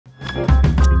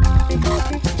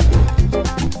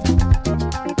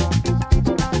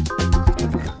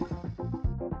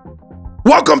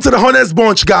Welcome to the Honest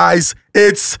Bunch, guys.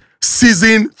 It's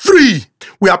season 3.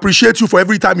 We appreciate you for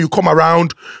every time you come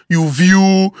around, you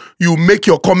view, you make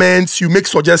your comments, you make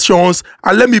suggestions.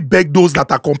 And let me beg those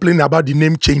that are complaining about the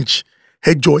name change.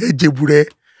 Hejo, Ejebure.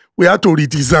 We have to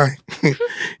redesign.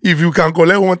 If you can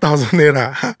collect 1,000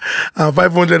 naira and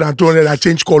 500 and 200 and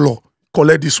change color,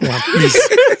 collect this one, please.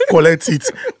 Collect it.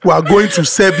 We are going to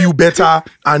serve you better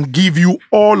and give you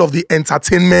all of the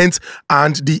entertainment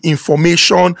and the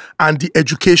information and the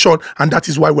education. And that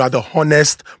is why we are the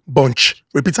Honest Bunch.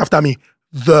 Repeat after me.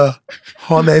 The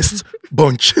Honest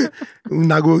Bunch.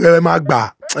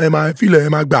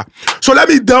 So let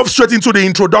me delve straight into the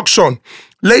introduction.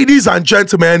 Ladies and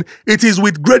gentlemen, it is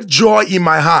with great joy in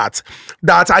my heart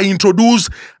that I introduce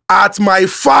at my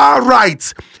far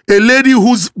right a lady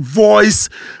whose voice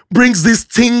brings this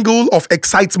tingle of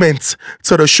excitement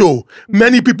to the show.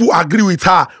 Many people agree with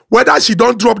her, whether she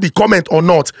don't drop the comment or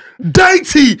not.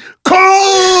 Deity Cole!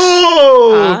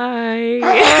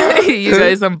 Hi. You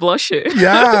guys, I'm blushing.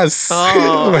 Yes.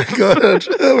 Oh my God.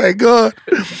 Oh my God.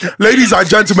 Ladies and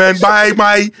gentlemen, by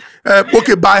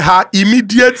her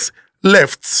immediate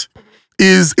left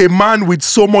is a man with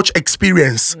so much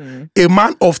experience, a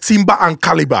man of timber and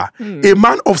caliber, a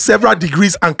man of several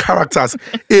degrees and characters,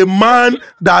 a man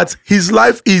that his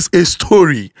life is a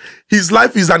story. His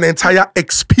life is an entire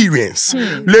experience.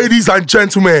 Ladies and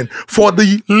gentlemen, for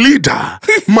the leader,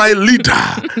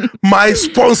 my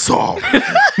sponsor,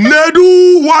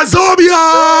 Nedu Wazobia!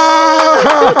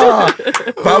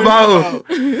 Baba,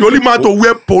 the only man to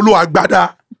wear polo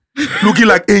agbada, looking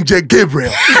like Angel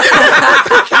Gabriel.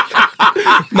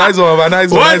 Nice one,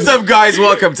 nice one. What's up, guys?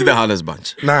 Welcome to the Honest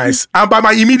Bunch. Nice. And by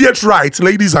my immediate right,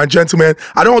 ladies and gentlemen,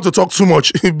 I don't want to talk too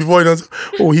much before you know.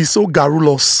 Oh, he's so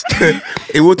garrulous.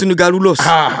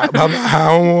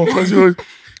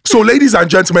 So, ladies and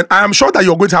gentlemen, I am sure that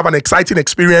you're going to have an exciting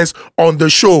experience on the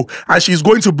show. And she's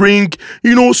going to bring,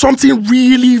 something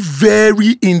really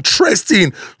very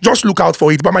interesting. Just look out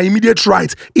for it. But my immediate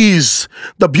right is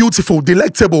the beautiful,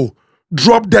 delectable,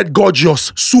 drop-dead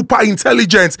gorgeous, super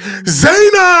intelligent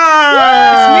Zainab!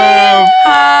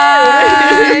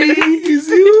 Hi! It's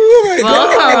you! Oh my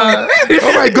God!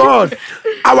 Oh my God!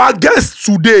 Our guest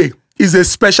today is a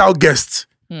special guest.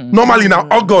 Normally now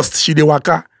August she dey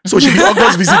waka, so she be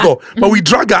August visitor, but we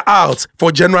drag her out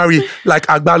for January like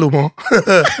Agbalumo.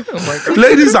 Oh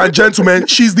ladies and gentlemen,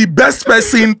 she's the best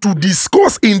person to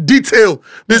discuss in detail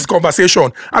this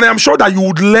conversation, and I am sure that you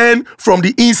would learn from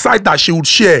the insight that she would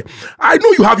share. I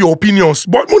know you have your opinions,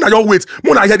 but Mona, just wait.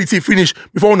 Mona, hear the thing finish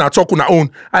before Mona talk on her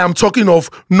own. I am talking of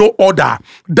no other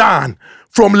than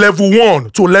from level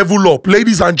 1 to level up.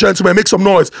 Ladies and gentlemen, make some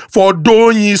noise for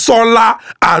Doyin Sola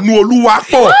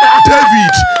Anuoluwapo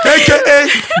David, aka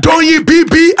Doyin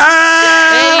BBS.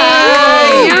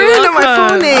 Hey, you really know my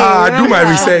full name. I do my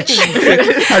research.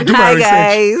 I do my research.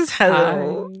 Hi guys.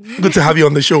 Hello. Good to have you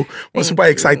on the show. I'm super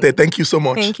excited. Thank you so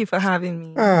much. Thank you for having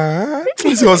me.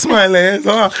 It's your smile. If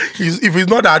it's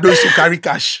not that, I don't carry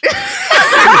cash.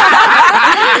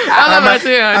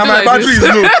 My battery is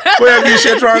low. We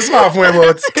share transfer for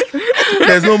but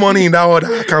there's no money in that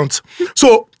other account.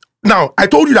 So now I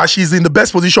told you that she's in the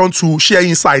best position to share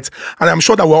insights, and I'm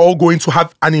sure that we're all going to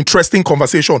have an interesting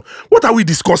conversation. What are we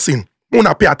discussing? I want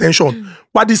to pay attention.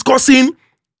 We're discussing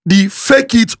the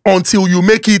fake it until you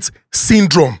make it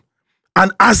syndrome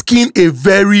and asking a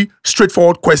very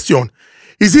straightforward question.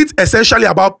 Is it essentially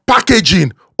about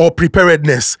packaging or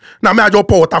preparedness? Now, may I just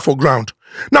pour water for ground?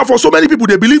 Now, for so many people,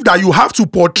 they believe that you have to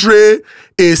portray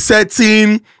a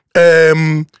certain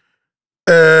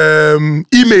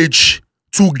image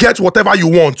to get whatever you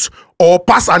want, or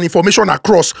pass an information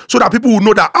across so that people will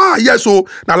know that, yes, so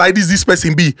now like this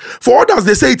person be. For others,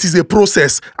 they say it is a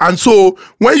process. And so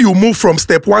when you move from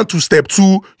step 1 to step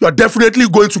 2, you're definitely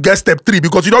going to get step 3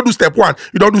 because you don't do step 1,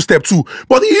 you don't do step 2.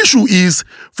 But the issue is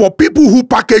for people who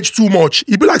package too much,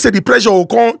 it be like say the pressure will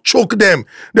come choke them.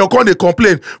 They'll come, they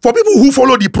complain. For people who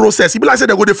follow the process, it be like say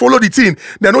they go, they follow the thing,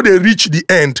 they know they reach the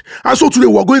end. And so today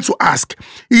we're going to ask,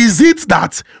 is it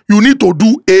that you need to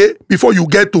do A before you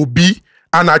get to B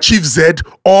and achieve Z,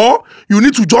 or you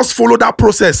need to just follow that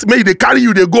process? Maybe they carry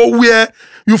you, they go where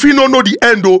you feel not know the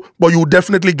end though, but you will get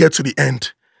to the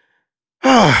end.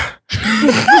 I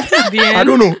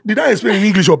don't know. Did I explain in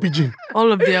English or pidgin? All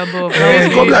of the above.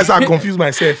 I confuse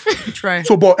myself. Try.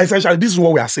 So, but essentially, this is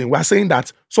what we are saying. We are saying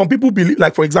that some people believe,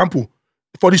 like for example,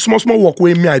 for the small work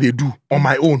where me I they do on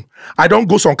my own, I don't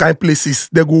go some kind of places.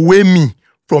 They go weigh me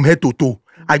from head to toe.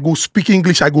 I go speak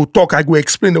English, I go talk, I go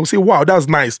explain. They'll say, wow, that's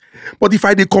nice. But if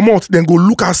I they come out, then go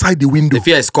look outside the window. If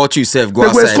you escort yourself, go They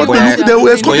will outside. escort me. They will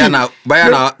escort me.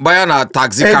 Buy a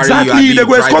taxi carry you. Exactly. They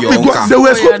will escort me. They will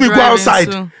escort me go driving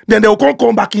outside. too. Then they will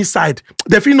come back inside.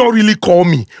 They feel not really call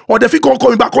me, or they feel can't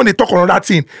call me back when they talk on that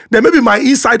thing. Then maybe my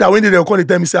insider when they will call, they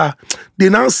tell me, say, they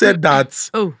now said that.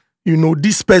 Oh. You know,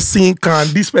 this person.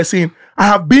 I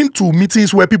have been to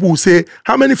meetings where people will say,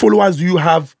 how many followers do you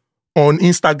have on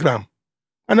Instagram?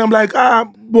 And I'm like,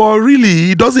 but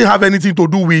really, it doesn't have anything to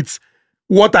do with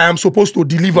what I am supposed to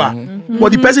deliver.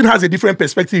 But the person has a different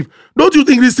perspective. Don't you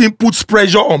think this thing puts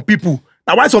pressure on people?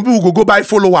 Now, why some people go buy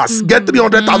followers, get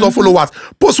 300,000 followers,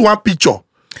 post one picture.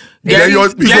 Get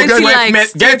 12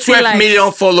 likes.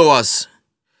 million followers.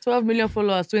 12 million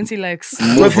followers, 20 likes.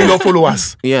 12 million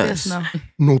followers. Yes. Now.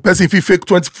 No, person if you fake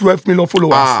 12 million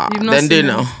followers. You've not Then seen they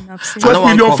them. know. I've seen 12 I don't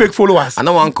million want fake followers. I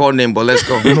don't want to call name, but let's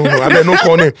go. No, I mean, no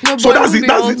call name. No, So but that's it will be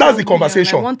the also that's the million,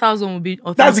 conversation. Like 1,000 will be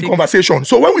authentic. That's the conversation.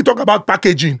 So when we talk about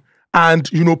packaging and,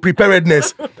 you know,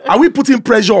 preparedness, are we putting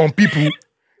pressure on people?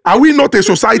 Are we not a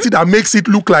society that makes it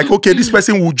look like, okay, this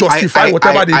person will justify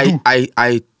whatever they do?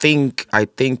 I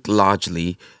think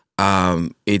largely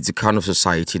it's the kind of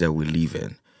society that we live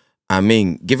in. I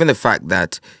mean, given the fact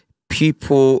that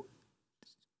people,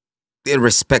 they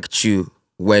respect you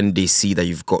when they see that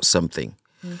you've got something.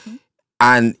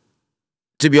 And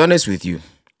to be honest with you,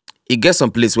 it gets some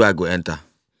place where I go enter.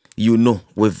 You know,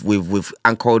 we've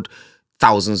anchored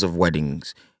thousands of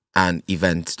weddings and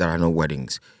events that are no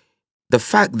weddings. The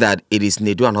fact that it is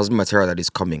Nedu and husband material that is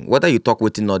coming, whether you talk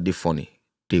with it or they funny,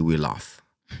 they will laugh.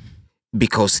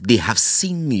 Because they have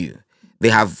seen you. They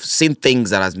have seen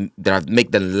things that have make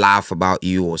them laugh about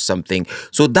you or something.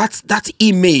 So that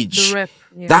image, The rep,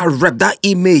 yeah. that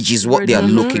image is what they are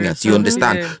looking at. You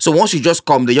understand? Yeah. So once you just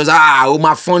come, they just oh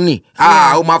my funny,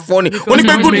 oh my funny. Because When you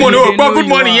pay good they money, know good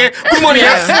money, you yeah, good money,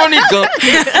 yeah, funny girl.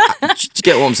 You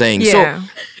get what I'm saying? Yeah. So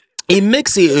it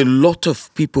makes a lot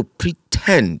of people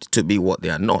pretend to be what they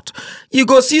are not. You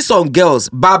go see some girls,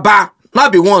 baba.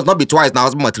 Not be once, not be twice, now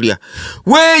husband material.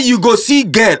 Where you go see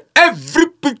girl, every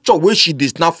picture where she did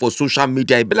snap for social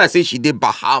media, it be like say she did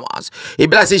Bahamas, it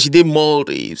be like say she did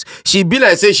Maldives, she be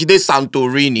like say she did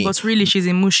Santorini. But really, she's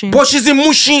in Mushin. But she's in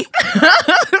Mushi.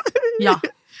 Yeah.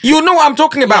 You know what I'm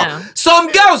talking about. Yeah.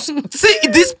 Some girls, see,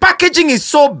 this packaging is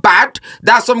so bad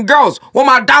that some girls, oh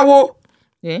my dawo,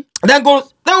 Yeah. then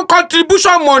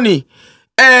contribution money.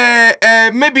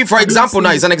 Maybe for example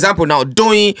now, it's an example now.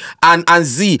 Doyin and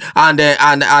Z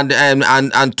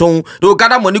and Tone, they'll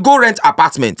gather money, go rent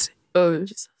apartment. Oh,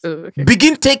 okay.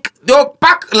 They'll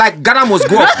pack like Ghana must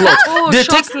go up plot. Oh, They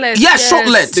shortlet, take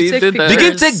shortlet. They Begin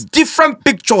did that. take different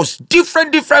pictures,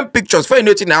 different pictures. For you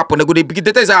know, thing happen. They go. They begin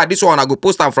to say, this one I go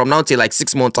post them from now till like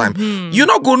 6 months time. You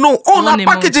not go know. Oh, One na a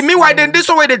packaging. month. Meanwhile, then this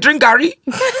one where they drink Gary.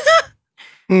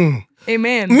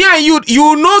 Amen. Me and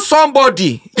you know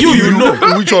somebody. You know.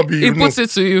 Which one be He you know? puts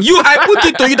it to you. I put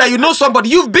it to you that you know somebody.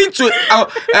 You've been to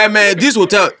this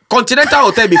hotel, Continental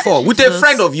Hotel before with a Jesus.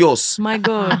 friend of yours. My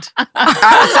God.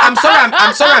 I'm sorry.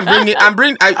 I'm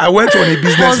bringing. I went on a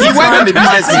business He went on the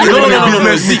business meeting. No.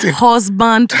 Business See, meeting.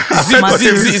 Husband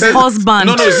material. Husband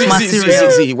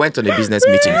material. See, he went on a business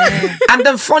meeting. And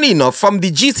then funny enough, from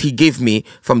the gist he gave me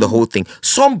from the whole thing,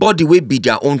 somebody will be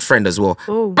their own friend as well.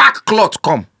 Oh. Back cloth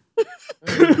come.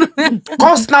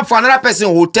 Come snap for another person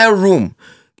hotel room.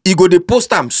 You go they post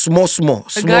them small.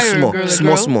 guy or a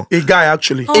girl? A guy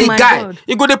actually. Oh A my guy, God.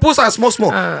 you go they post them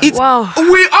small. Wow.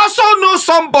 We also know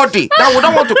somebody that we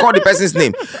don't want to call the person's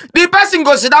name. The person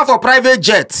go sit down for private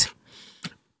jet.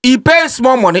 He pay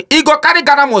small money. He go carry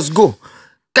Ghana must go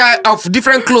of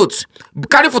different clothes.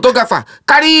 Carry photographer.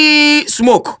 Carry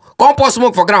smoke. Come pour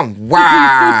smoke for ground.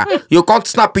 Wow. You can't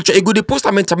snap picture. He go they post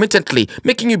them intermittently,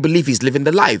 making you believe he's living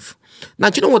the life.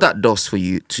 Now, do you know what that does for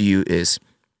you? To you is,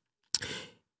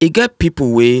 it get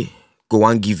people where go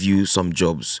and give you some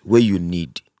jobs where you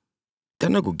need.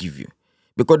 They're not gonna give you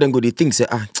because then go they think say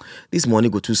this money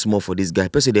go too small for this guy.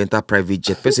 Person they enter private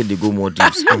jet. Person they go more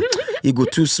deep. You go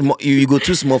too small. You go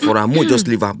too small for him. More just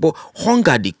leave her. But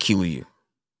hunger they kill you.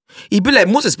 It be like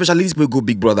most especially these people go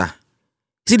Big Brother.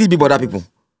 See these Big Brother people.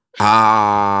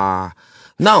 Now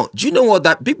do you know what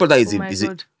that Big Brother is? Oh my Is it?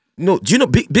 God. No, do you know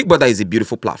Big Brother is a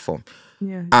beautiful platform.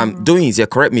 Yeah. Doyin is here,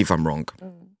 correct me if I'm wrong.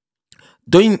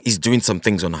 Doyin is doing some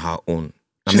things on her own.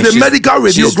 She's a medical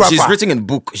radiographer. She's written a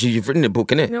book. She's written a book,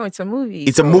 innit? No, it's a movie.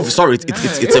 It's a movie. Sorry,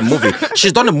 it's a movie.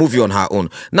 She's done a movie on her own.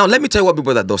 Now, let me tell you what Big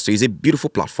Brother does to you. It's a beautiful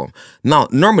platform. Now,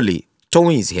 normally,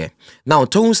 Doyin is here. Now,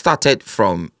 Doyin started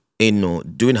from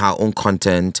doing her own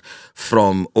content,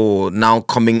 from now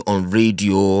coming on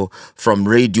radio, from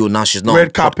radio now she's not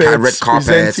red carpet,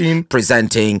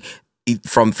 presenting.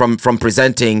 From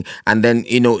presenting, and then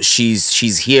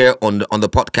she's here on the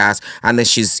podcast, and then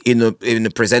she's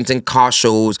presenting car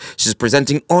shows, she's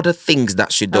presenting other things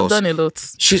that she does. I've done a lot.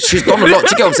 She's done a lot. You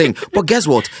get what I'm saying? But guess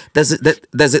what? There's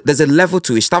a level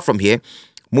to it. Start from here,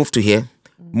 move to here.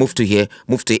 Move to here,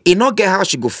 move to here. It not get how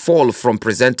she go fall from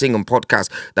presenting on podcasts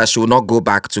that she will not go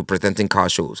back to presenting car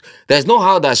shows. There's no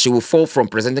how that she will fall from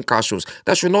presenting car shows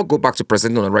that she will not go back to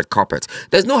presenting on a red carpet.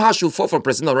 There's no how she will fall from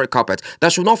presenting on a red carpet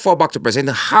that she will not fall back to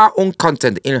presenting her own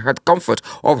content in her comfort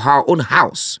of her own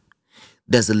house.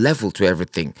 There's a level to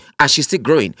everything, and she's still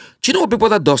growing. Do you know what Big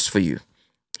Brother does for you?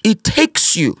 It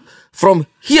takes you from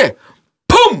here,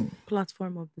 boom,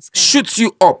 Platform of the sky. shoots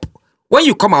you up. When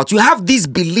you come out, you have this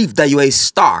belief that you're a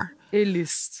star.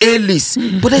 A-list.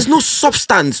 But there's no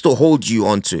substance to hold you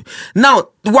onto. Now,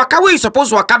 waka where you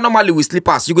supposed to waka normally with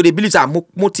slippers, you go to believe that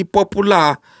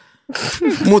multi-popular.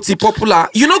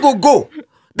 You not go.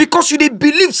 Because you dey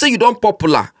believe say you don't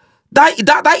popular.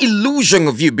 That illusion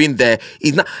of you being there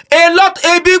is not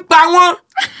a big power.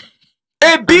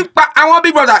 I want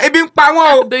Big Brother.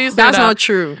 That's not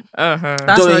true.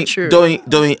 That's not true.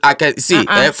 Doing. I can see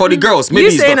for the girls. Maybe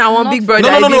You saying I want Big Brother?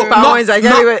 No. Not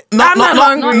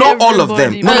all of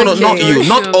them. everybody. No, not Okay. you.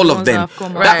 Not all of them. Ones that have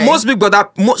come That out. most Big Brother,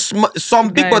 some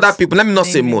Big Guys, Brother people. Let me not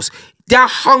say maybe. most. They are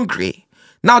hungry.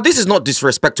 Now, this is not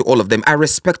disrespect to all of them. I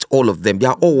respect all of them. They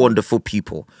are all wonderful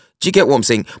people. Do you get what I'm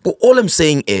saying? But all I'm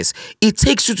saying is, it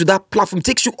takes you to that platform,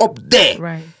 takes you up there.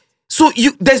 Right. So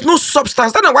there's no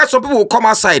substance. That's why some people will come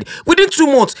outside within 2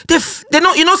 months. They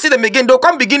not, you don't see them again. They'll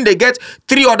come begin. They get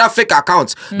 3 other fake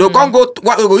accounts. They'll come go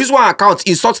use one account,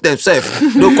 insult themselves.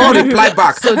 They'll come reply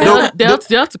back. So they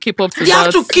have to keep up to They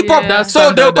have to keep up. That's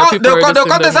So they'll come standard that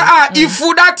people and say, if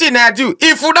food that thing I do,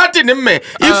 if food that thing in me, if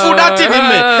food that thing in me.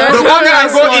 That's They'll come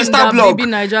and go what Insta blog. Baby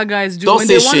Niger guys do Don't when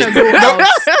say they want to shit.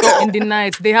 go out in the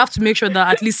night. They have to make sure that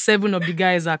at least 7 of the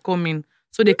guys are coming,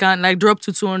 so they can drop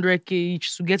to 200K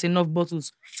each to get enough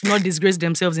bottles to not disgrace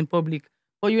themselves in public.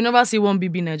 But you never see one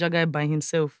BB Niger guy by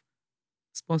himself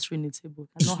sponsoring a table.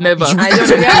 Never.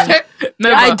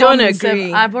 I don't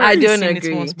agree. I've I already don't seen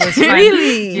agree. it once, but it's fine.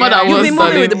 Really? More than You've once, been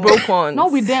moving with the darling. broke ones.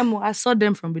 Not with them. I saw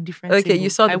them from a different Okay, table. you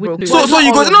saw the I broke witnessed- ones. So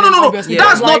you go, all of no. them, obviously.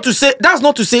 That's Like, not to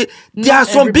say there not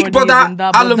are some Big everybody Brother is in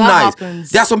that, but that alumni. happens.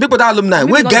 There are some Big Brother alumni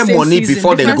Maybe will not get same money season,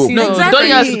 before they different go. season. No, Exactly.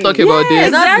 Doyin has to talk about this.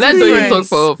 Exactly. Let Doyin talk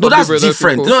for No, Big that's Brother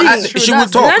different. people. No, True, she will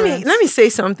that's talk. Let me say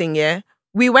something, yeah?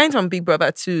 We went on Big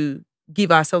Brother to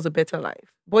give ourselves a better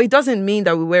life. But it doesn't mean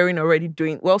that we weren't already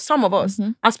doing, well, some of us,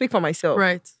 I'll speak for myself.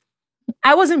 Right.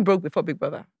 I wasn't broke before Big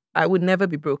Brother. I would never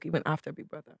be broke even after Big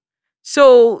Brother.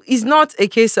 So it's not a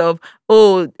case of,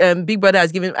 Big Brother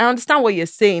has given, I understand what you're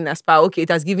saying as far, okay, it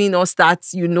has given us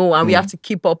stats, and we have to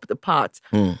keep up the part.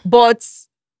 But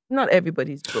not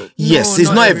everybody's broke. Yes, No,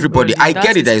 it's not everybody. I That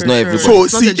get it. is That it's for not sure. everybody. So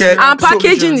It's not see, a general And packaging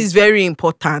conclusion. is very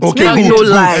important. Okay, Maybe good, no good.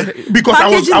 lie. Because I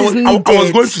was Packaging going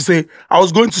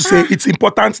is to say it's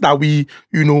important that we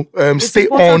stay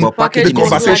important on to package the the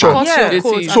conversation. Like, cut your Yeah. coat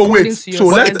So wait, according to so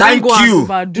your let- size. Thank Don't go you. and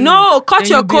overdo. No, cut Then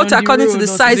your you'll be coat on the according to road the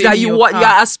or size today that in you your what car.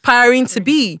 you're aspiring to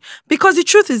be. Because the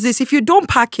truth is this: if you don't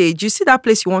package, you see that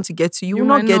place you want to get to, you will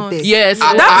not might get not. there. Yes.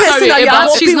 That sorry, person that you're about-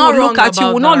 hoping she's not will look wrong at you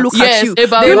will about not that. look Yes, at you.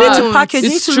 about You need that. to package. You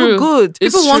It's need to true. look good.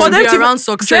 It's People want true. for them Be to around dress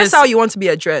success. how you want to be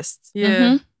addressed.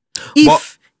 Yeah.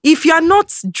 If you are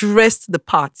not dressed the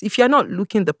part, if you are not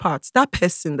looking the part, that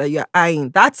person that you're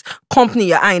eyeing, that company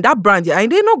you're eyeing, that brand you're eyeing,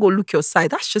 they not go look your side.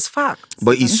 That's just fact.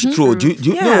 But it's true. Do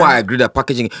you Yeah. know why I agree that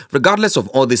packaging, regardless of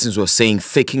all these things we're saying,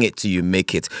 faking it till you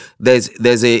make it. There's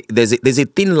a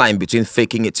thin line between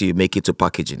faking it till you make it to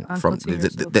packaging And from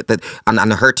hurting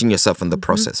and hurting yourself in the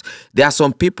process. There are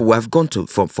some people who have gone to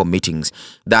for meetings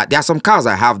that there are some cars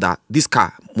I have that this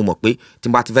car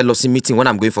meeting when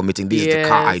I'm going for meeting. This is the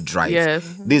car I drive. Yes.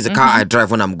 This is the car I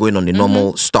drive when I'm going on the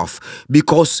normal stuff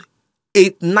because.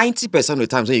 90% of the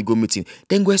times when you go meeting,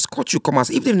 then go escort you, come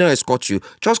outside. If they don't escort you,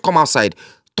 just come outside,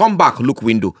 turn back, look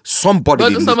window.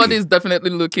 Somebody Somebody's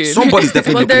definitely looking. Somebody's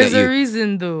definitely But looking there's at a you.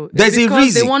 reason though. It's There's a because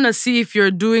reason. They want to see if you're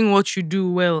doing what you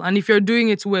do well. And if you're doing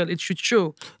it well, it should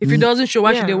show. If it doesn't show,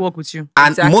 why should they work with you? And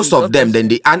Exactly, most of them, obviously. then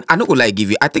they, and I don't go like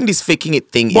give you. I think this faking it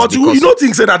thing But is you because don't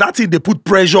think that thing they put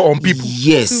pressure on people.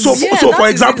 yes. So Yeah, for that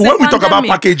is- example, it's a when we talk about pandemic.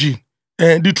 packaging,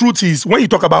 the truth is when you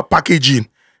talk about packaging,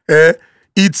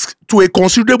 it's to a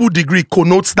considerable degree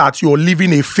connotes that you're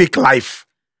living a fake life.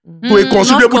 To a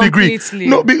considerable not degree. completely.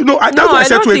 That's why I I said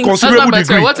don't to a think so. considerable That's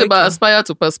not degree. What about aspire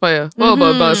to perspire? What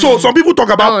about that? So some people talk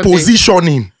about That one thing.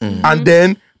 positioning and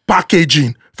then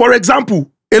packaging. For example,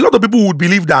 a lot of people would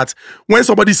believe that when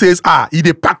somebody says, he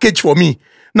dey package for me.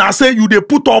 Now say you dey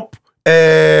put up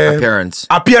appearance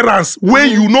where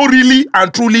you know really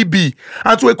and truly be.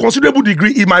 And to a considerable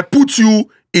degree, it might put you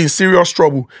in serious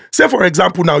trouble. Say, for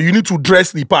example, now you need to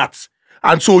dress the part.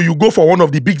 And so you go for one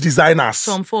of the big designers.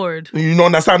 Tom Ford. You know,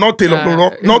 understand? Not Taylor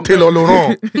Laurent. Not Taylor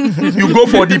Laurent. You go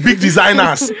for the big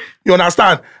designers. You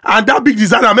understand? And that big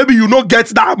designer, maybe you don't get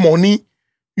that money.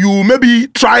 You maybe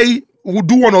try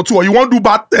do one or two, or you want to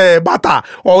do barter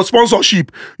or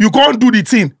sponsorship. You can't do the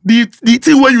thing. The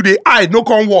thing where you dey hide no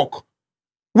can't work.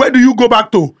 Where do you go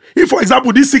back to? If, for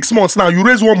example, this 6 months now, you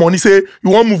raise one money, say you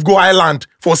want to move go island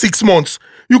for 6 months.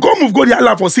 You can't move go the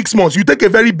island for 6 months. You take a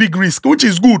very big risk, which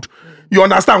is good. You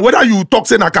understand? Whether you talk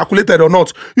saying are calculated or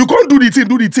not, you can't do the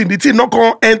thing not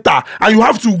can enter, and you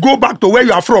have to go back to where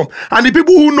you are from. And the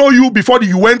people who know you before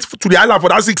you went to the island for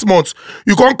that 6 months,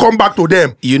 you can't come back to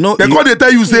them. You know, they tell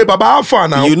you say, Baba, have fun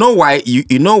now. You know why?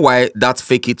 You know why that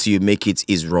fake it till you make it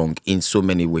is wrong in so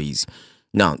many ways.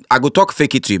 Now, I go talk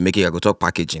fake it till you make it. I go talk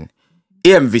packaging.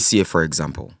 AMVCA, for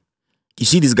example. You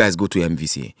see these guys go to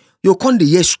MVCA. You can't the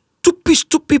yes.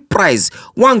 Stupid price.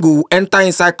 One go enter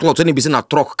inside clothes when he be in a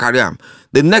truck carry him.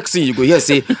 The next thing you go here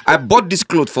say, I bought this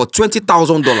clothes for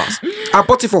 $20,000. I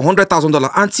bought it for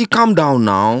 $100,000. Auntie, calm down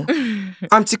now.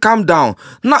 Auntie, calm down.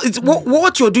 Now, it's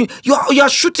what you're doing. You're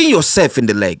shooting yourself in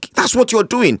the leg. That's what you're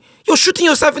doing. You're shooting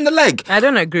yourself in the leg. I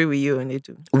don't agree with you,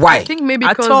 Nedu. Why? I think maybe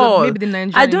At because all. of maybe the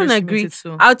Nigerian I don't industry agree. makes it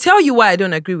so. I'll tell you why I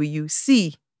don't agree with you.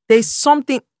 See, there's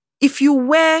something. If you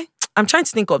wear, I'm trying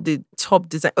to think of the top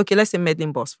design. Okay, let's say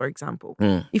meddling boss, for example.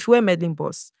 If you wear meddling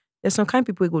boss, there's some kind of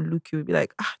people who go look you and be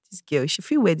like, this girl, she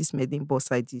feel wear this meddling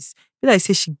boss like this. Be like,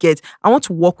 say she gets. I want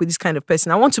to work with this kind of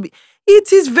person. I want to be.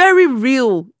 It is very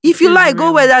real. If you like,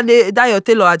 go wear that your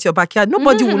tailor at your backyard.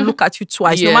 Nobody will look at you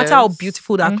twice, no matter how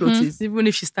beautiful that clothes is. Even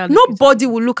if she starts. Nobody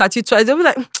will look at you twice. They'll be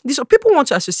like, these people want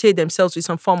to associate themselves with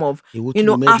some form of,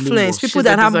 affluence. People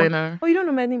that have. Oh, you don't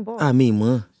know meddling boss. I mean,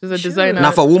 man. She's a designer.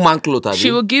 Now for woman clothes, She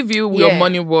will give you your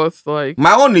money worth. Like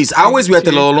my own is I always wear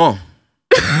Taylor Laurent.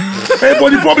 Hey,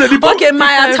 but the problem. Okay,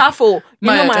 Maya Tafo.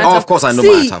 You know Maya Oh, Tafo. of course I know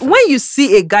See, Maya Tafo. when you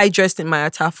see a guy dressed in Maya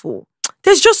Tafo,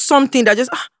 there's just something that just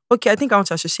okay, I think I want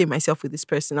to associate myself with this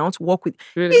person. I want to work with.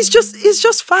 Really? It's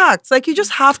just facts. Like you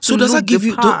just have to. So does that give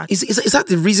you? Is that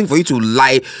the reason for you to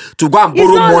lie, to go and It's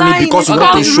borrow not money lying, because you it's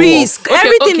want to called show risk. off?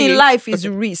 Everything in life is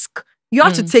risk. You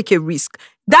have to take a risk.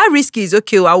 That risk is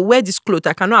okay. I'll wear this clothes.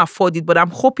 I cannot afford it, but I'm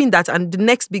hoping that and the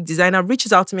next big designer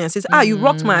reaches out to me and says, you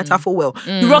rocked my Atafo well.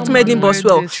 You rocked meddling boss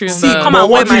well. True. See, come But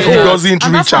and wear what my if he own. doesn't And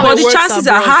reach that's how out? But it the works chances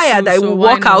are abroad higher too, that it so will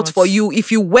why work out not? for you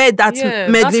if you wear that Yeah,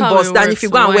 meddling that's how boss it than works, if you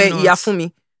so go and why wear not?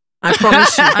 Iyafumi. I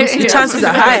promise you. The serious. chances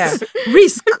are higher.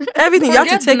 Risk. Everything. You have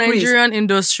to Forget the take risk. Nigerian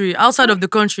industry, outside of the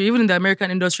country, even in the American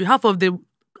industry, half of the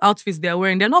outfits they are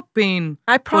wearing, they're not paying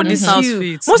I for promise these you.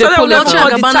 outfits. Most of them will not Dolce & cut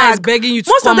the Gabbana tag. is begging you to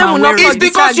Most of come them and will not wear cut it. It's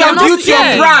because you They're have not built your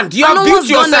paying. brand. You And have no built one's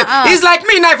gonna yourself. ask. It's like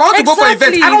me now. If I want to go for events, I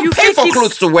Exactly. don't You pay for fake it.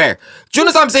 clothes to wear. Do you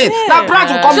know what I'm saying? Now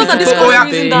brands will come Just to that this say, country oh,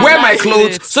 isn't yeah, that wear my nice clothes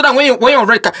with it. so that when you're on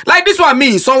red card, like this one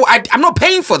me, so I'm not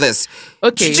paying for this.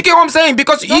 Okay. You get what I'm saying?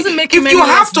 Because Doesn't make if him you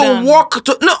any have less to than. walk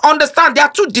to understand, there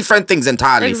are two different things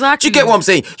entirely. Exactly. You get what I'm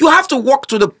saying? You have to walk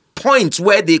to the point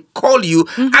where they call you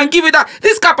and give you that.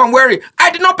 This cap I'm wearing,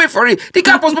 I did not pay for it. The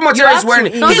cap was material is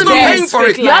wearing. He's not paying for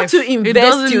it. You have to invest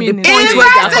doesn't to the mean point it. where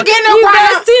they are Invest again,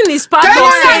 investing is part of Tell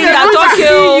us saying the that root see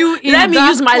okay, you in let me that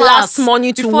use my class last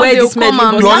money to before wear they'll this come meddling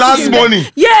and boss. Your You have last to money.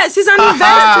 Yes, it's an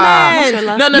investment.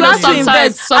 No, You no, have to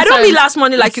invest. I don't mean last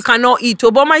money like you cannot eat,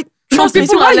 but my trust me,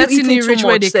 people why are you letting eating you too reach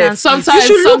where much, they sef? can't Sometimes,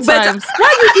 You should look better. sometimes. Why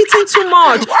are you eating too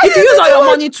much? If you use all your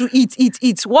money to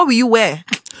eat, what will you wear?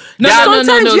 No,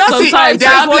 Sometimes you have to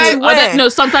prioritize what you wear. No,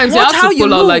 sometimes Watch you have how to you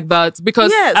pull out look. like that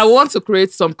because Yes. I want to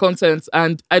create some content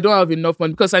and I don't have enough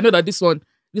money because I know that this one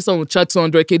will charge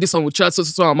 200k, this one will charge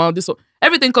so amount, this one,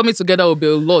 everything coming together will be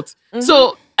a lot.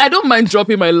 So I don't mind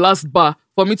dropping my last bar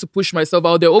for me to push myself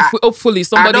out there. Hopefully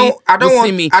somebody will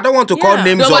see me. I don't want to call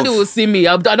names Nobody of. will see me.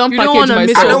 I don't You don't package wanna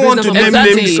miss myself. I don't want to name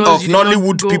Exactly. names of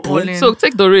Nollywood people. So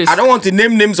take the risk. I don't want to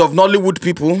name names of Nollywood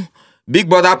people, Big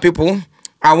Brother people.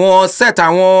 I want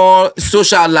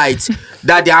socialite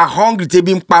that they are hungry. They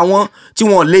been power. They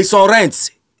want lay some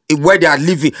rent where they are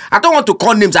living. I don't want to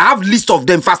call names. I have list of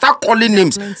them. If I start calling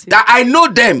names, that I know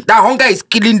them. That hunger is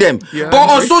killing them. But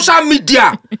on social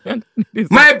media,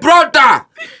 my brother,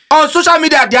 on social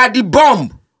media they are the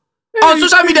bomb. On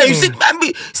social media, you see,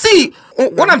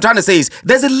 what I'm trying to say is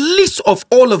there's a list of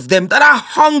all of them that are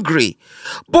hungry.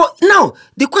 But now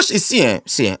the question is,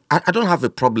 see, I don't have a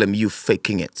problem you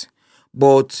faking it,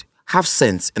 but have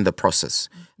sense in the process.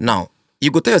 Now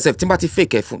you go tell yourself, Timothy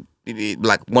fake it.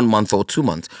 like 1 month or 2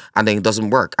 months, and then it doesn't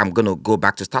work. I'm going to go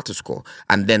back to status quo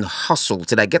and then hustle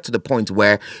till I get to the point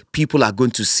where people are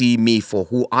going to see me for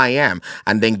who I am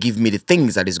and then give me the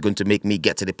things that is going to make me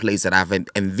get to the place that I've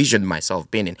envisioned myself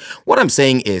being in. What I'm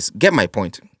saying is, get my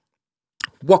point.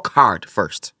 Work hard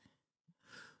first.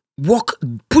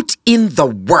 Put in the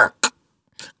work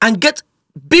and get.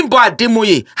 Bimbo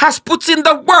Ademoye has put in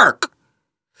the work.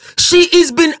 She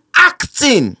has been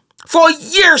acting for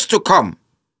years to come.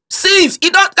 Since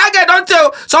that guy don't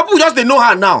tell, some people just they know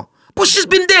her now. But she's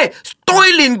been there,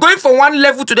 toiling, going from one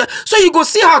level to the. So you go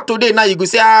see her today. Now you go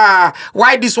say,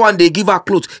 why this one they give her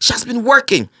clothes? She has been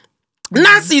working.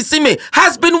 Nancy Sime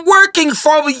has been working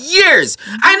for years.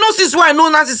 I know this is why I know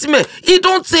Nancy Sime. He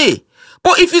don't say.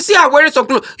 But if you see her wearing some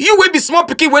clothes, you will be small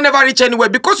picking whenever reach anywhere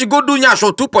because you go do nyash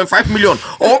or 2.5 million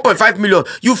or 1.5 million.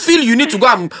 You feel you need to go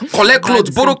and collect clothes,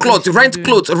 borrow clothes,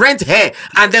 rent hair,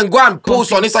 and then go and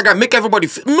post on Instagram, make everybody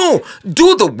feel. No,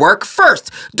 do the work first.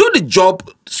 Do the job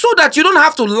so that you don't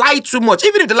have to lie too much.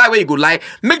 Even if the lie where you go lie,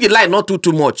 make the lie not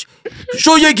too much.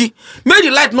 Show Yegi, make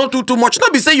the lie not too much.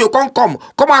 Not be say you can't come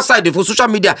outside for social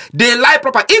media. They lie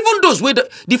proper. Even those with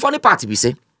the funny part be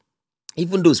say,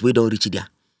 even those we don't reach there.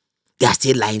 They are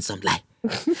still lying some lie.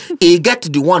 He get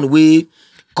the one way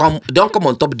don't come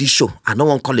on top of this show. I don't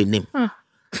want to call a name.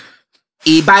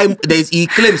 He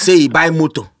claims say he buy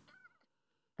motor.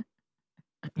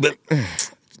 But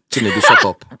Chinedu, shut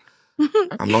up.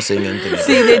 I'm not saying anything.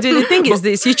 See, the thing is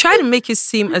this: you try to make it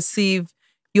seem as if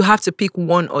you have to pick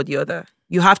one or the other.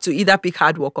 You have to either pick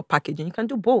hard work or packaging. You can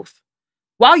do both.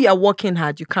 While you are working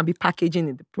hard, you can be packaging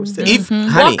in the process.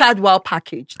 Work hard while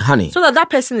packaged. Honey. So that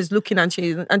person is looking and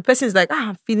changing, and the person is like,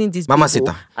 I'm feeling this. Mama people.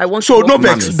 Sita. I want So to no work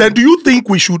vex. with Then do you think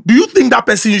that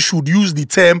person should use the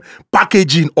term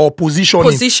packaging or positioning?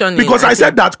 Positioning, Because I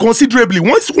said that considerably.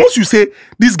 Once you say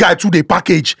this guy to the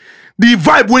package, the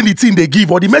vibe when the thing they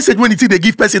give or the message when the thing they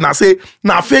give person I say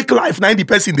now fake life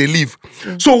 90% they live.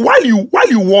 So while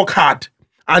you work hard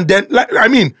and then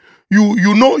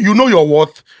you know your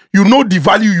worth. You know the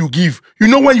value you give. You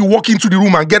know when you walk into the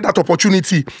room and get that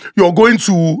opportunity, you're going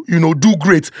to, do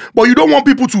great. But you don't want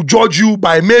people to judge you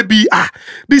by maybe,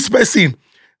 this person,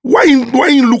 why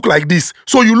you look like this?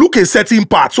 So you look a certain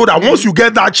part so that once you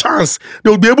get that chance,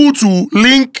 they'll be able to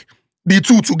link the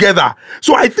two together.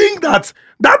 So I think that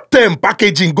term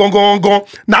packaging, gone.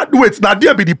 Now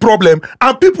there be the problem.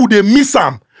 And people, they miss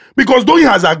them. Because Doyin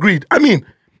has agreed. I mean,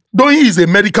 Doyin is a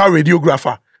medical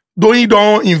radiographer. Doyin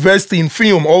don't invest in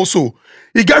film also.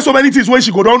 He gets so many things when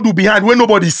she go down do behind when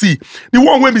nobody see. The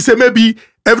one when we say maybe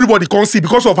everybody can't see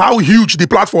because of how huge the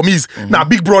platform is. Now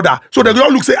Big Brother. So they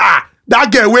don't look say,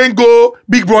 that girl won't go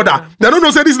Big Brother. They don't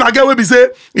know say this na girl when we say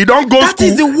he don't go that school.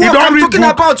 Is the work he don't I'm read talking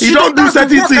book, about. He don't do certain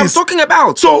things. I'm talking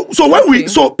about. So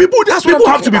people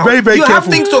have to be very, very you careful. have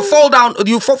things to fall down.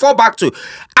 You fall back to.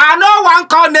 I know one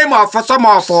call name of for some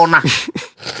of now.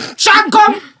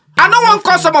 Shakom. I know one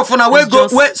call some of now where go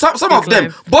where some of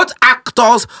them, both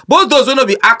actors, both those who no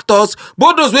be actors,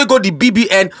 both those where go the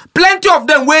BBN, plenty of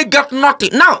them will get nothing.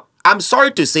 Now, I'm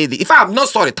sorry to say this. If I'm not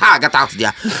sorry, I get out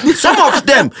there. Some of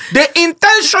them, they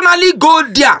intentionally go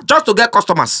there just to get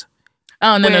customers.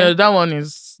 Oh, no, that one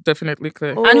is definitely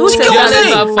clear. And who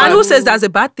says that's a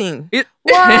bad thing?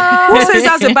 Who says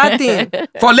that's a bad thing?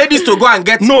 For ladies to go and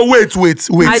get... No, wait.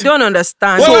 I don't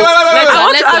understand. Wait. I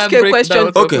want to ask you a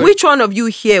question. Okay. Which one of you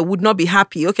here would not be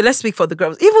happy? Okay, let's speak for the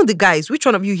girls. Even the guys, which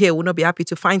one of you here would not be happy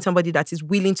to find somebody that is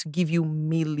willing to give you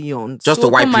millions? Just to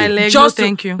wipe my you. leg, Just no,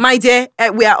 thank you. My dear,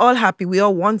 we are all happy. We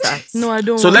all want that. No, I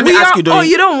don't. So want let me ask you, Doyin. Oh,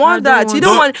 you don't want I don't that. You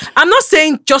want don't want. I'm not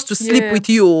saying just to sleep Yeah. with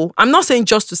you. I'm not saying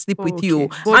just to sleep with you.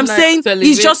 But I'm like saying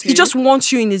he just celebrity.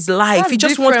 wants you in his life. That's he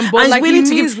just wants, different, but and he's like willing he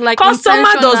to means give. like Customer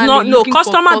does not intentionally know. looking for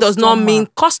Customer does not customer. mean.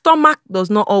 Customer does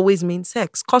not always mean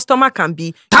sex. Customer can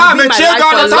be. Time you be and my check life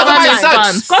on for a the long customer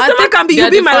time. sex. Customer can be. They're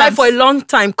You be my the life for a fans. long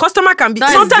time. Customer can be. That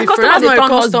is Sometimes different. customer That's they not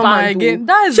turn customer husband. again.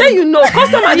 That is Say you know.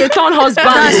 Customer they turn husband.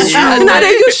 That's true. Now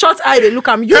they use short eye. They look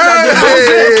at me. Use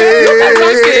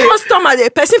customer.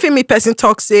 The person for me. Person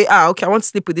talk say okay I want to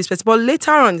sleep with this person. But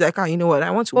later on it's like you know what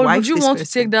I want to Or wife would you this want person.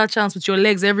 to take that chance with your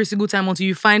legs every single time until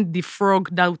you find the frog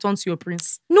that will turn to your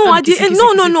prince? No, That at the kissy, end, kissy,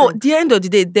 no. kissy frog. At the end of the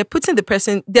day, they're putting the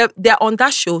person. They're on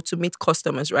that show to meet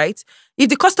customers, right? If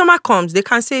the customer comes, they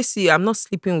can say, "See, I'm not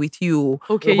sleeping with you."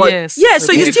 Okay, But, yes. Yeah,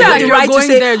 so Okay. you still have the You're right to going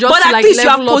say, there just but to, at like, least you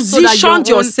have level up so that positioned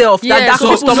your own- yourself Yeah, that so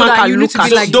customer that can you need look to be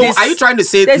at. like Though, this. are you trying to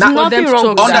say... There's now, nothing them wrong talk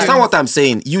with that. understand what I'm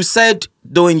saying. You said,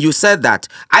 Doyin, you said that.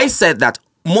 I said that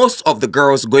most of the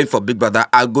girls going for Big Brother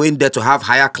are going there to have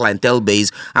higher clientele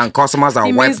base and customers that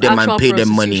It wipe means them and actual pay them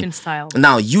money. prostitution style.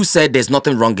 Now, you said there's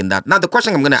nothing wrong in that. Now, the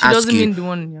question I'm going to She ask doesn't you... mean the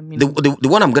one. I mean, The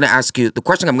one I'm going to ask you, the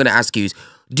question I'm going to ask you is,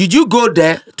 Did you go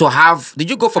there to have? Did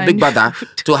you go for I Big knew- Brother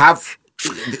to have?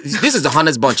 This is the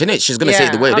honest bunch, innit? She's gonna say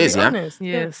it the way it I'll is, be yeah. honest.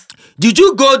 Yes. Did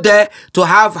you go there to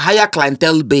have higher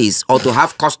clientele base, or to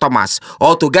have customers,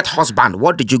 or to get husband?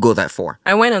 What did you go there for?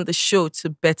 I went on the show to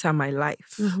better my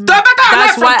life. The better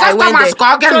That's why I went there.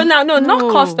 customers. So now, not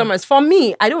No. customers. For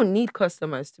me, I don't need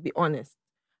customers, to be honest.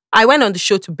 I went on the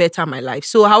show to better my life.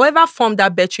 So however form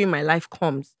that bettering my life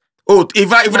comes. Oh, if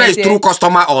that is dear. true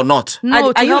customer or not.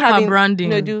 No, to you help our having branding.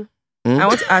 Nedu, Hmm? I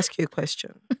want to ask you a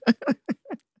question.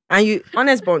 And you,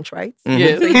 honest bunch, right?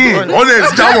 Yes.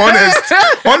 Honest, jam honest.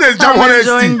 Honest, jam I'm honesty.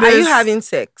 enjoying Are you this. having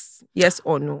sex? Yes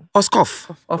or no?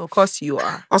 Oscoff. Of course you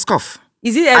are. Oscoff.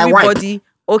 Is it I wipe. everybody?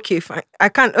 Okay, fine. I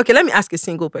can't. Okay, let me ask a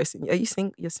single person. Are you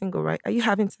single? You're single, right? Are you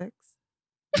having sex?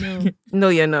 No. No,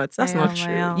 you're not. That's I not am, I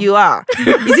true. am. You are.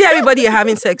 Is it everybody you're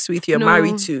having sex with you're No.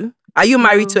 married to? Are you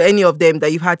married to any of them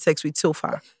that you've had sex with so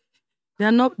far?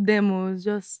 They're not demos,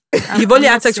 just You've only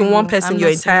had sex with one person your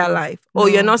entire single. life. Oh,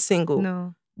 you're No. not single.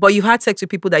 No. But you've had sex with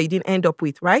people that you didn't end up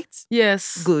with, right?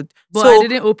 Yes. Good. But so I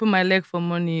didn't open my leg for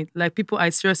money. Like people I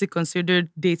seriously considered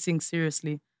dating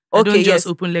seriously. I Okay, don't just yes.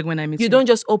 open leg when I meet you don't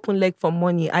just open leg for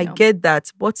money. I No. get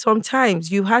that. But sometimes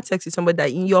you had sex with somebody that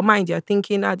in your mind you're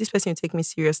thinking, this person will take me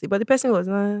seriously. But the person was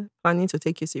not planning to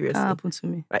take you seriously. That happened to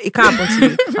me. Right? It can't happen to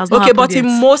you. Has not Okay, but happened in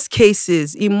yet. most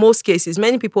cases,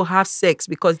 many people have sex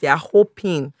because they are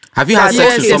hoping. Have you had Yes,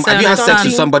 sex with yes, Have I you had sex with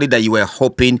understand. somebody that you were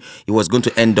hoping it was going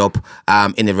to end up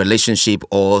in a relationship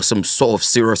or some sort of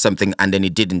serious something, and then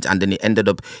it didn't, and then it ended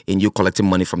up in you collecting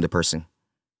money from the person?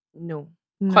 No.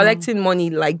 No. Collecting money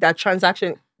like that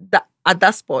transaction that at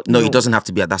that spot. No, it doesn't have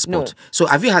to be at that spot. No. So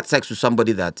have you had sex with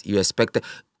somebody that you expected?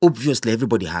 Obviously,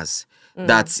 everybody has.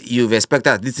 That you've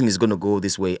expected that this thing is going to go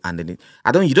this way, and then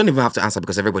you don't even have to answer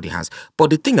because everybody has.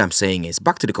 But the thing I'm saying is,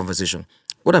 back to the conversation.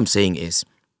 What I'm saying is,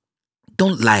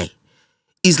 don't lie.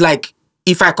 It's like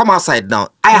if I come outside now,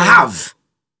 I have.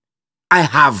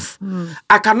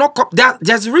 I cannot.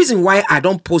 There's a reason why I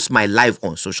don't post my life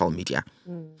on social media.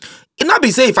 It not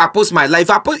be say if I post my life,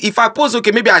 if I post,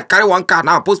 okay, maybe I carry one car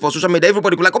now, I post for social media,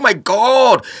 everybody go like, oh my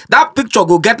God, that picture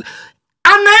go get,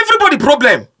 and everybody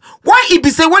problem. Why it be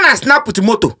say when I snap with the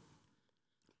moto,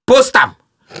 post them,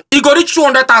 it go reach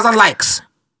 200,000 likes.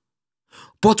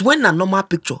 But when a normal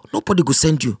picture, nobody go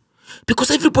send you.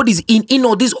 Because everybody's in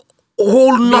all this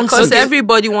whole nonsense. Because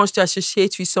everybody wants to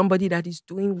associate with somebody that is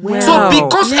doing well. So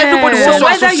because everybody Yeah. wants So to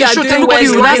whether you are associate with doing well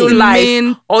everybody, in that's real the life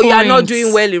main or you are not point.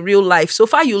 doing well in real life, so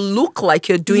far you look like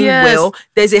you're doing Yes. well,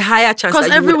 there's a higher chance Because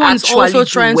that you would everyone's actually also do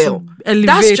trying well. to elevate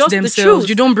That's just themselves. the truth.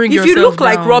 You don't bring if yourself you look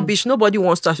like down. rubbish, nobody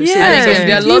wants to associate Yeah. And themselves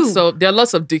again, with you. there are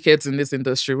lots of dickheads in this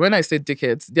industry. When I say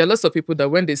dickheads, there are lots of people that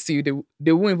when they see you,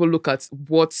 they won't even look at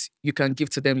what you can give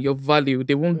to them, your value.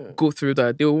 They won't go through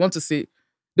that. They will want to see.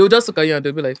 They'll just look at you and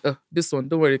they'll be like, oh, this one,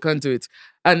 don't worry, you can't do it.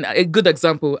 And a good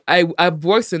example, I've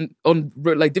worked on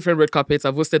like different red carpets,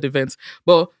 I've hosted events,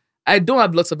 but I don't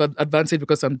have lots of advantage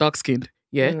because I'm dark skinned.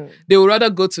 Yeah. They would rather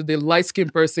go to the light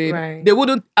skinned person. Right. They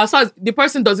wouldn't, as far as the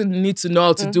person doesn't need to know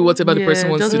how to do whatever the Yeah, person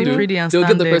wants just to be do, pretty and they'll give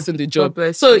stand the there. person the job.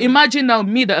 bless So you. imagine now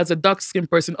me that as a dark skinned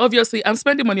person, obviously I'm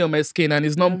spending money on my skin and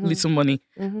it's not little money.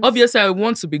 Obviously I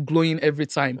want to be glowing every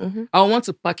time. I want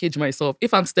to package myself.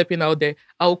 If I'm stepping out there,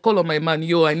 I will call on my man,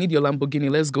 yo, I need your Lamborghini,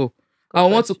 let's go. I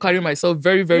want to carry myself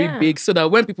very, very Yeah. big so that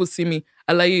when people see me,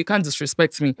 I like you can't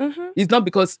disrespect me. It's not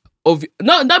because of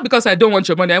not because I don't want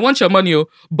your money. I want your money,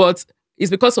 but it's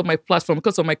because of my platform,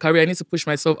 because of my career. I need to push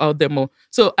myself out there more.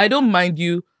 So I don't mind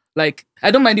you, like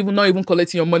I don't mind even not even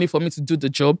collecting your money for me to do the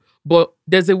job. But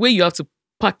there's a way you have to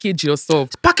package yourself.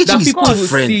 Packaging that is people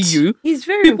different. will see you. It's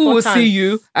very People will important. see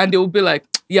you and they will be like,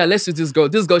 yeah, let's use this girl.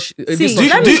 This girl, See, this Do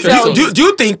girl you, should do, be you, do, stressed. you, do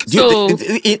you think, So-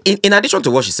 in addition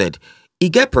to what she said, he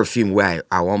get perfume where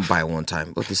I won't buy one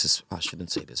time. But this is, I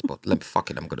shouldn't say this, but let me, fuck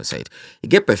it, I'm going to say it. He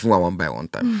get perfume where I won't buy one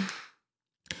time.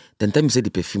 Then tell me say the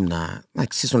perfume now,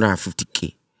 like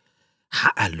 650K.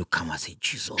 How I look at him and say,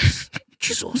 Jesus.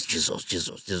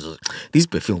 This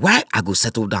perfume, why I go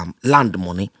settle down, land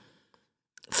money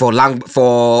for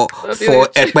Ekpe,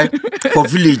 for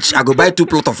village. I go buy 2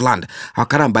 plots of land. How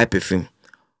can I buy perfume?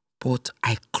 But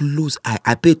I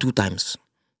pay 2 times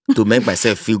to make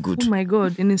myself feel good. Oh my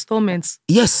God, in installments.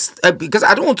 Yes, because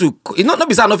I don't want to. It's not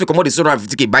be enough. You come out the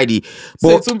 650K buy the, So but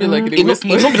it won't be like they it waste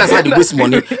not money. be like I dey waste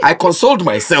money. I consoled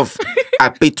myself. I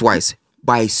paid twice,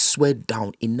 but I swear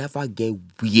down, it never get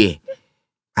where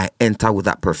I enter with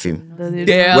that perfume. There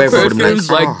Where are everybody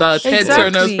perfumes like, like that. Head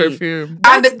Exactly. turners perfume.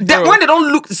 And when they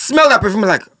don't smell that perfume,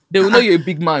 like They will know you're a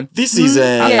big man. this is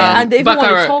Yeah, and they even want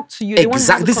Baccarat. to talk to you. They want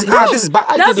exactly you this to is come this is bad.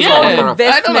 That's this is all bad.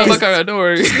 investment. I don't know Baccarat, don't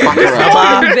worry.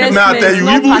 Baccarat. Nah, I tell you,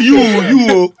 Investment, even not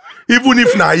you, even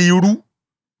if na Iru,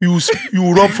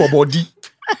 you rub for body.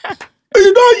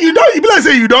 You be like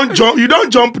say you don't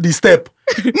jump the step.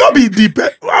 Not be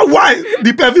the why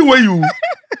the perfume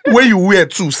where you wear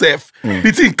too safe.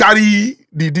 The thing carry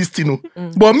this thing.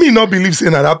 But me not believe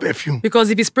saying that perfume. Because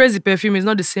if he sprays the perfume, it's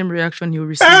not the same reaction he'll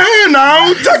receive.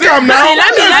 Now check him now.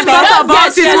 Let me talk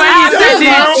about it when he said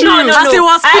it. No. As he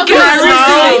was speaking and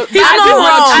reasoning. He's not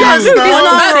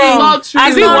wrong. I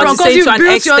agree what he's saying to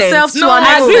an extent. No,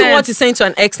 I agree what he's saying to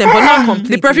an extent, but not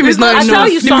completely. The perfume is not I enough. tell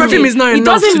you The something. perfume is not It enough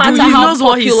doesn't to do. matter He how knows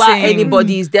what he's popular saying.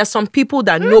 anybody is. There's some people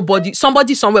that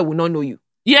somebody somewhere will not know you.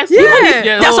 Yes. Yeah. Yes.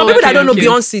 There are some people that don't know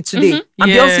Beyonce today,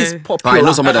 and Yeah. Beyonce is popular. I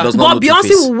know somebody that does not But know Beyonce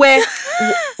Two-Face. will wear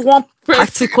one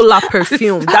particular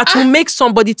perfume that will make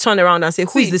somebody turn around and say,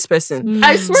 "Who is this person?"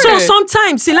 I swear. So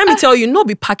sometimes, see, let me tell you, no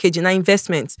be packaging, an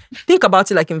investment. Think about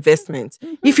it like investment.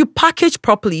 If you package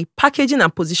properly, packaging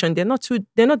and position, they're not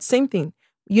the same thing.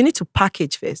 You need to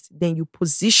package first, then you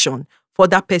position for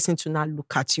that person to now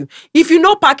look at you. If you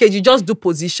know package, you just do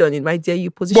positioning, right there. You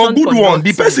position. But good for one, the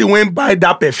nothing. person went buy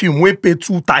that perfume, went pay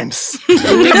 2 times. He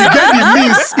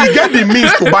get the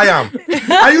means to buy them.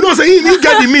 And you know, say he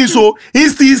get the means, so he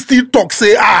still talk,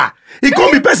 say, he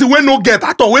can't be person when no get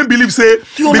at all, when believe say,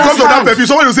 because of that perfume,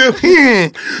 someone will say,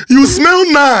 you smell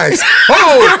nice.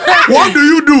 Oh, what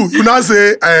do? You now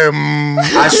say,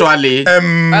 Actually.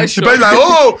 the person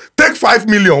like, take 5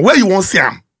 million. Where you want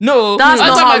Sam? No, That's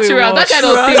not how it material. That works. kind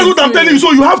of thing. That's what I'm telling you.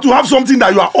 So you have to have something that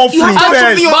you are offering You have first.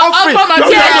 something you're offering. Alpha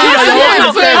material. Yeah.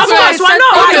 Of course, we're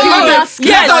not arguing.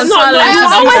 Yes, no, you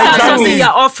always have Exactly. something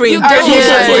you're offering. You There's do.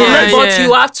 no but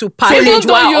you have to package Even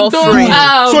though what you don't offering.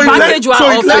 have- So it Package what so it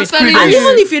offering. lets That's And credence.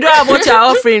 even if you don't have what you're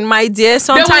offering, my dear,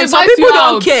 sometimes some invite people you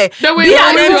don't out. care. They will Be an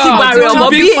invite you empty out. barrel, To but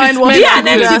big find what be to an do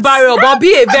empty that. barrel, but be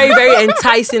a very, very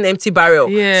enticing empty barrel.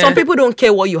 Yeah. Some people don't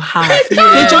care what you have.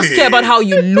 They just care about how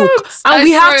you look. And I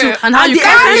we have swear. to. And how you the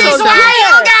carry essence of yourself.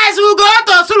 You guys will go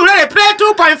to school, they pay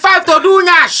 2.5 to do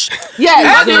Nash.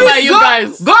 Yes. do by you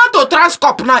guys. Go to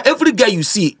Transcorp now. Every girl you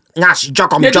see, Nash,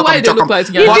 jock They do why they look like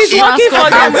If it's working for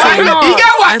them, why not? You get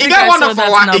I one. You think get I one saw of that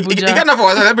our in you Abuja. get one of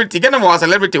our celebrity. You get one of our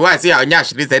celebrity. Why I see our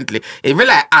Nash recently? It be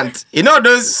like ant. You know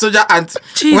those soldier ants.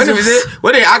 Jesus.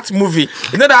 When they act movie,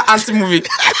 you know that ant movie.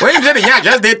 When you say the Nash,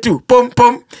 just they too. Pum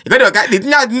pum. You got the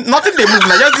nothing they move.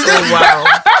 Like just Wow.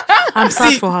 I'm sad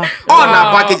see, for her. on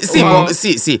our package.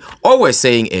 See. All we're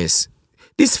saying is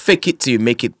this fake it till you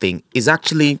make it thing is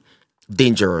actually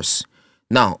dangerous.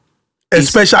 Now,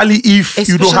 Especially if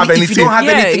you don't have especially if you anything. don't have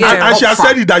Yeah, anything. yeah. to And she has offer.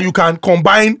 said it that you can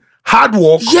combine hard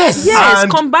work Yes. Yes, and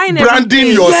combine branding everything.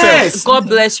 yourself. Yes. God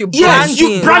bless you. Yes,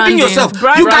 you branding yourself.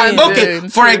 Branding. You can Branding.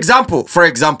 for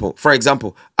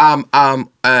example,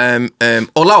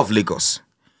 Ola of Lagos.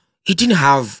 He didn't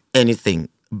have anything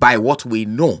by what we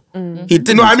know. He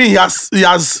didn't. No, I mean he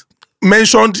has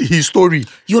mentioned his story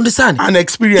You understand? and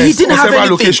experience He didn't on have several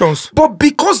anything. locations. But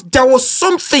because there was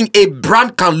something a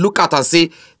brand can look at and say,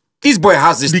 this boy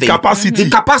has this The thing. capacity. The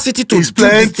capacity to is do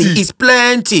this plenty. thing is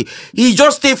plenty. He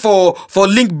just stay for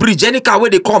Link Bridge. Any car where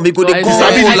they come, he go they I come. know.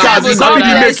 Sabi the I cars, can't sabi the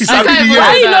even make, say sabi that. the I year. can't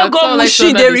Why you That's not go all I saw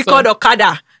Mushi? that They they record saw.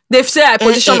 Okada. They've said I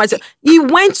position myself. He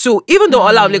went to, even though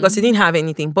Ola of Lagos, he didn't have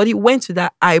anything, but he went to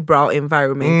that eyebrow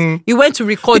environment. He went to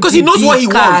record Because he the knows big what he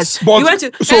cars. wants. But He went to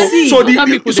Other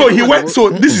people, they he do went. what So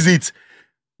this is it.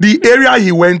 The area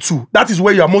he went to, that is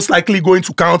where you are most likely going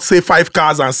to count, say, 5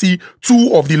 cars and see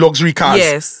 2 of the luxury cars.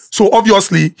 Yes. So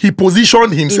obviously he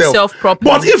positioned himself. properly.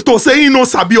 But if to say he no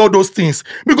sabi all those things,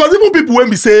 because even people when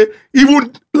we say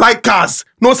even like cars,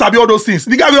 no sabi all those things.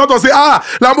 The guy will to say,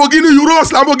 Lamborghini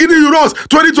Euros,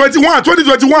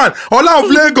 2021. Ola of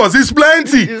Lagos is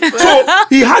plenty. So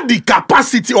he had the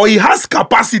capacity, or he has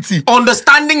capacity.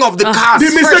 Understanding of the cars.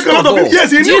 The mistake a lot of people.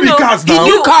 Yes, he Do knew you the know- cars He now.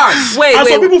 knew cars. Wait, And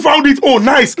some wait. people found it,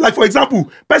 nice. Like, for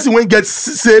example, person when gets,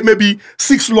 say, maybe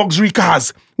 6 luxury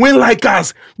cars. When like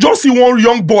cars, just see one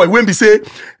young boy when we say,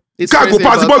 It's car go crazy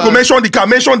pass, the boy about go that. mention the car,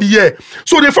 mention the year.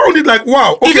 So they found it like,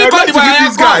 wow, If okay, you I'd call like the to boy, meet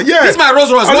this guy. Yeah. this my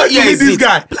Rolls Royce, I'd what like to year meet is this it?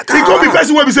 guy. Like, He can't be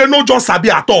person when we say, no, just sabi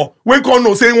at all. When come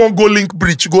no say, one go link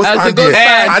bridge, go As stand he goes there.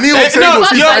 stand. And he will say, No, go you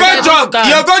sit go down. jog.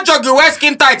 You go jog. You wear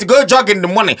skin tight. Go jog in the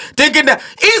morning. Thinking that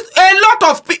it's a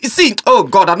lot of see. Oh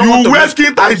God, I don't want to. You wear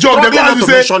skin tight I'm job, they go struggling ask not you to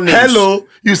say, mention names. hello.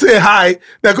 You say hi.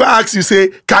 They go ask you, say,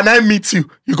 can I meet you?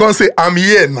 You can't say, I'm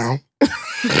here now.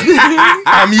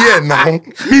 I'm here now.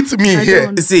 Meet me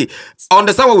here. See,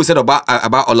 understand what we said about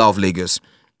Ola of Lagos.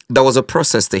 There was a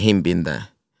process to him being there.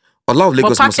 Ola of But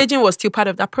Lagos must. packaging was still part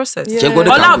of that process. Yeah. Go to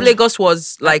Ola of Cambridge. Lagos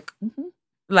was like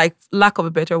lack of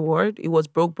a better word, it was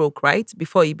broke, right?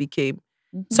 Before he became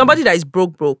somebody that is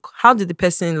broke. How did the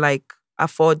person like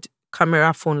afford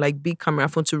camera phone, like big camera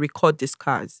phone to record these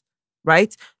cars,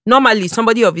 right? normally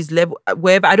somebody of his level,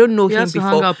 wherever, I don't know He him has to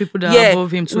before. hang out with people that are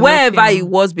above him to help wherever him. he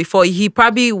was before, he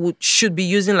probably should be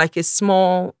using like a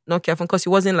small Nokia phone because he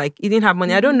wasn't like, he didn't have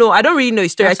money. I don't know. I don't really know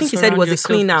his story. I You have think to he said he was a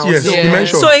surround cleaner. yourself or Yes, so. he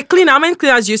mentioned. So a cleaner, how many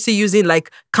cleaners you see using like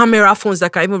camera phones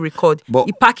that can even record? But-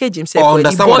 He packaged himself. Oh, well. He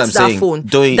understand bought what I'm that saying. phone.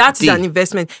 Doyin, That is D. an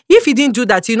investment. If he didn't do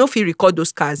that, you know, if he record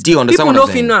those cars, D, understand people what know I'm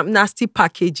if he saying. know nasty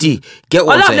packaging. D, get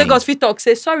what All I'm of saying. Lagos fit talk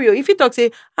say sorry. If he talk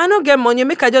say I don't get money,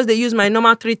 make I just they use my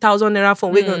normal 3,000 naira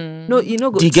phone. We go no, you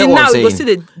know go. Do you get See, what now I'm we go saying?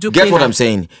 see the do Get what cleaner. I'm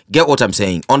saying. Get what I'm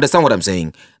saying. Understand what I'm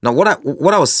saying. Now, what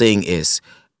I was saying is,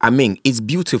 I mean, it's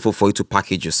beautiful for you to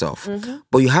package yourself,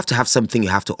 but you have to have something you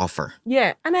have to offer.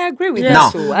 Yeah, and I agree with Yeah. Now,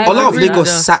 that too. I a lot of agree with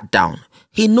Lagos that. sat down.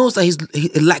 He knows that he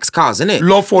likes cars, innit?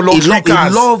 Love for luxury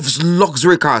cars. He loves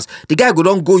luxury cars. The guy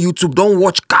don't go YouTube, don't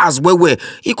watch cars where.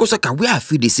 He goes like, where I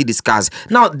feel they see these cars.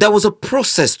 Now, there was a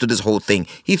process to this whole thing.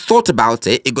 He thought about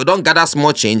it. He go don't gather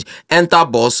small change, enter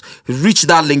bus, reach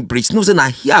that link bridge. No, say, now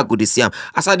here I go to see him.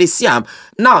 As I see him.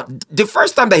 Now, the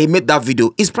first time that he made that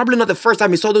video is probably not the first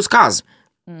time he saw those cars.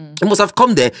 He must have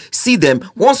come there, see them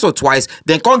once or twice,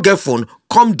 then come get phone,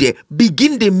 come there,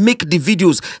 begin they make the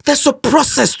videos. There's a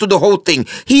process to the whole thing.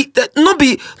 Not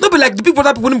be like the people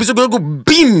that people be so gonna go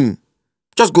beam.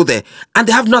 Just go there, and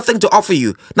they have nothing to offer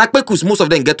you. Nakpekus, most of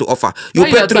them get to offer. You Why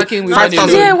you pay attacking women 5,000.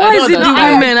 alone? Yeah, why I is don't it the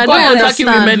understand. women? I Why don't you attacking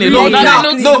women understand. alone? No, I no,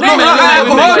 don't no, see men no, and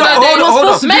women. hold on, But hold on, hold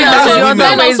on. Men That's also women.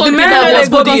 men also The do men that don't was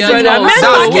go body to as Australia. well. Men That's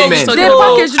don't women. go. So They they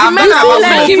package. I'm Men talking so about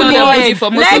leg keep women. their boys. body for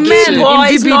most Leg of men the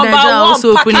boys, DB number Nigeria one also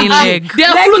opening packaging. leg. They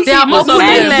are Leg fruity, is- most of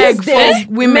men them. leg these for days,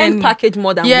 women. Men package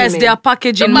more than Yes, women. they are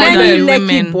packaging The more men than Many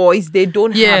women. lucky boys, they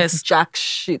don't Yes. have jack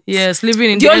shit. Yes,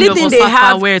 living in The the only end thing of they Osaka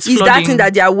have where it's is that flooding. thing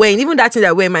that they are wearing. Even that thing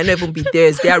they're wearing might not even be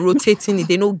theirs. They are rotating it.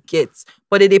 They don't get.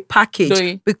 But they package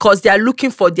Doyin. because they are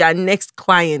looking for their next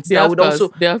clients They that have would cars,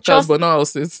 also they have cars, just but not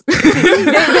houses.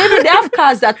 they have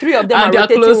cars that three of them And are they are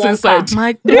rotating close one inside. car.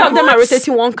 My Three of them are God.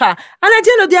 rotating one car. And at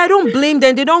the end of the day, I don't blame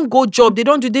them. They don't go job. They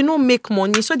don't make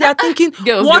money. So they are thinking,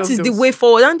 Girls, what girls, is the girls. way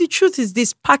forward? And the truth is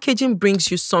this, packaging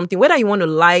brings you something. Whether you want to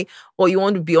lie or you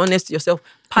want to be honest to yourself,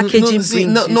 packaging brings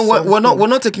you something. We're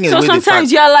not taking So away the sometimes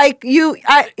fact. you're like,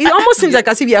 it almost seems like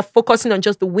as if you're focusing on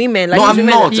just the women. Like No, these I'm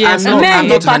women not. that- Yes, I'm not. men, I'm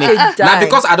they not, honey. package Now, die.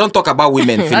 because I don't talk about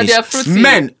women, finish. they are fruity.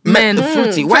 Men, Men.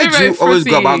 fruity. Why Very, do you very always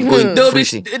go about fruity. going They'll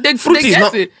fruity? they Fruity is get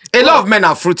not. it. A lot of men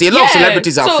are fruity. A lot of Yeah.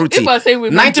 celebrities are So fruity. if I say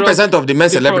women 90% drop of the men the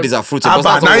celebrities front. are fruity. but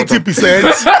About that's not what we're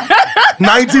 90%.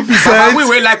 90%. Baba, we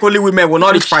will like only women. Will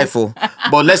not reach 5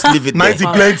 but let's leave it 90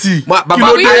 there. plenty. But Baba,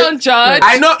 Kilo We dey. don't judge.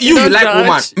 I know you don't like judge.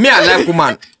 woman. Me, I like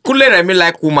woman. Kule me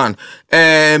like woman.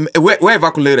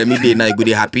 Wherever Kule Remi dey now, you go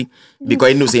dey happy because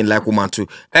he knows he like woman too.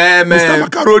 Mr.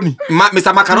 Macaroni.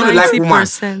 Mr. Macaroni like woman.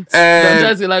 90%. Don't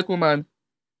judge like woman.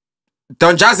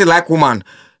 Don Jazzy like woman.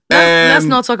 Let's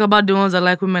not talk about the ones that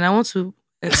like women. I want to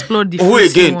explore the Who fruity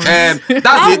again? ones.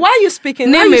 That's it. Why are you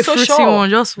speaking? Why are Name you a so fruity sure? one.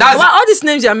 Just That's- Well, all these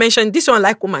names you are mentioned, this one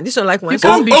like woman, this one like woman. You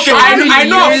can't be okay, sure. I Really,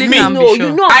 know you of really me. can't be No, sure.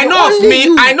 you know. I know of only me.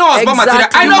 you. I know husband material.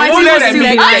 I know You might Kule not Remi. still be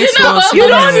I nice know, ones, but you you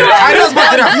don't don't know. know. I know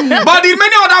husband material. But the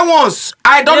many other ones,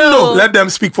 I don't know. Let them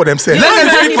speak for themselves. Let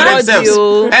them speak for Anybody, themselves.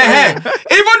 oh.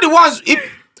 Even the ones.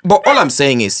 But all I'm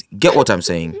saying is, get what I'm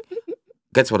saying.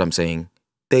 Get what I'm saying.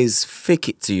 There's fake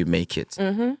it till you make it,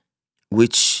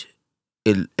 which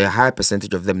a high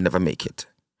percentage of them never make it.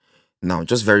 Now,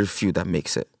 just very few that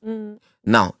makes it.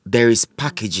 Now, there is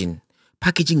packaging.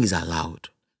 Packaging is allowed.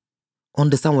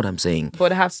 Understand what I'm saying?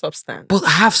 But have substance. But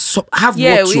have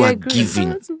Yeah, what we you are agree.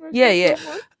 giving. Yeah.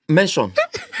 Mention.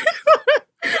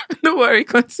 Don't worry,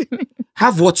 continue.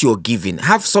 Have what you're giving.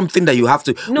 Have something that you have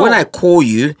to. No. When I call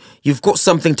you, you've got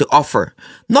something to offer.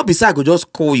 Not beside I could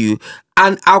just call you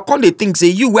and I'll call the thing say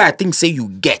you where I think say you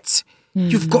get.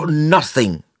 You've got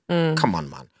nothing. Come on,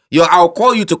 man. I'll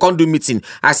call you to come do meeting.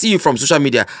 I see you from social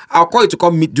media. I'll call you to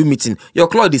come do meeting. Your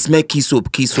cloth is smell key soap.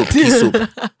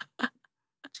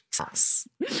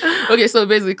 Okay, so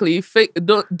basically,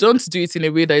 don't do it in a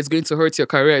way that is going to hurt your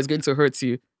career. It's going to hurt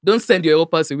you. Don't send your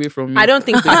uppers away from me. I don't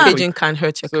think packaging can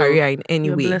hurt your So, career in any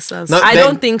You're way. bless us. No, I then-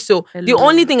 don't think so. The Hello.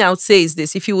 only thing I would say is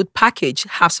this: if you would package,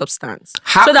 have substance,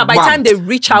 Ha- so that by the time bam. they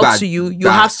reach out Bad. to you, you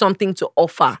Bad. have something to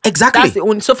offer. Exactly. That's the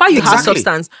only. So far, you have Exactly.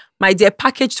 substance, my dear.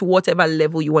 Package to whatever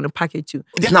level you want to package to.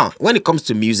 Now, when it comes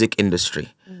to music industry,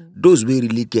 those we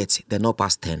really get, they're not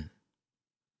past 10.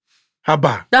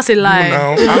 Haba. That's a lie.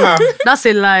 Now, That's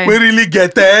a lie. we really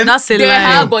get 10. That's a They lie.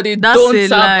 have, but they That's don't a have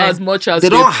lie. as much as They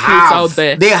don't put have. out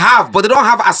there. They have, but they don't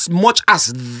have as much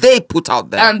as they put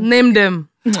out there. And Name them.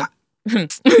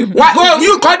 Why? Well,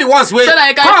 you call the ones where So that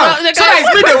I can- come, so that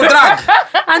it's me they will drag.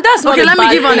 And that's not Okay, a let me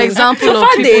bad give an thing. example So of far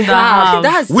people they that have.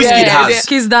 That's Wizkid has.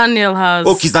 Kiss Daniel has.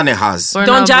 Oh, Kiss Daniel has.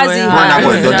 Burna Jazzy Boy has. Burna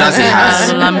Boy, Don Jazzy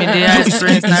has. Olamide has.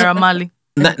 Prince Naira Marley.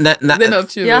 They're not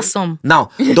children. Yeah, some.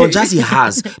 Now, Don Jazzy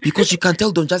has, because you can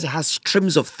tell Don Jazzy has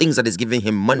streams of things that is giving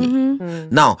him money.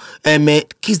 Now,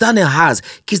 Kiss Daniel has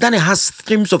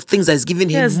streams of things that is giving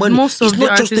him Yes, money. most It's of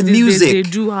not the just the artists these days, music. they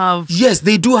do have. Yes,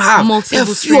 they do have. Multiple There are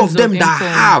few streams of them of that income.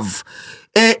 have.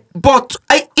 But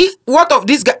what of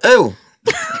this guy? Oh,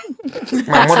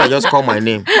 my mother just called my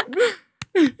name.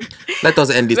 Let us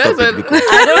end this topic because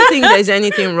I don't think there's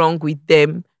anything wrong with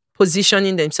them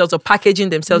positioning themselves or packaging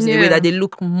themselves in a way Yeah. that they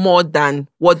look more than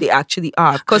what they actually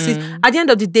are. Because at the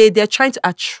end of the day, they're trying to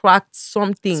attract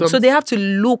something. So they have to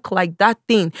look like that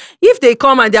thing. If they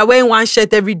come and they're wearing one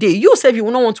shirt every day, you say you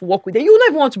will not want to work with them. You will not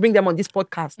even want to bring them on this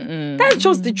podcast. That's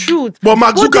just the truth. But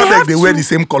Mark But Zuckerberg, have they to- wear the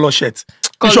same color shirt.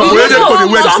 Colour. Bishop You Oyedepo, know,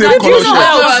 they wear the some same people color do shirt.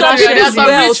 well, some There are people some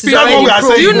do well rich to people. That's what we are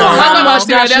saying You know now. how How much much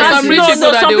there are that's some rich no, people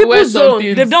no, that some they people wear don't.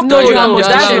 something. They've not No, told you how no, much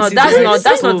that's that not shirt that's is. not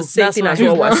that's not the Oh, same that's thing as why.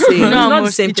 what we're saying. You It's know how not the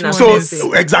much same each thing as one what we're is.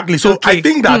 saying. Exactly. So I Okay.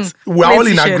 think that we're all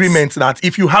in T-shirts. agreement that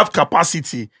if you have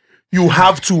capacity, you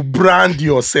have to brand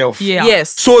yourself. Yeah.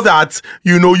 Yes. So that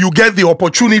you get the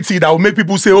opportunity that will make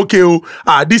people say, okay,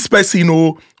 this person,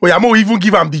 I'm gonna even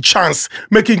give him the chance,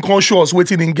 making conscious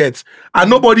waiting in get. And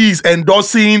nobody is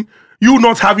endorsing you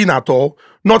not having at all,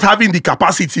 not having the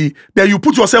capacity, then you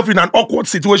put yourself in an awkward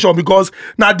situation because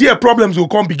now their problems will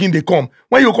come, begin they come.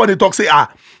 When you call the talk, say, I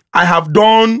have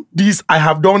done this, I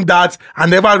have done that, I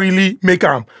never really make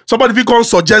them. Somebody if you can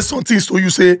suggest some things to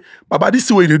you, say, Baba, this is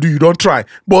the way they do, you don't try.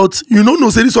 But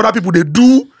say these other people, they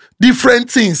do different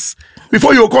things.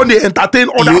 Before you come, they entertain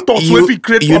other thoughts where we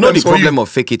create you know problems the for you. problem of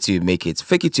fake it till you make it.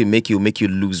 Fake it till you make you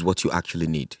lose what you actually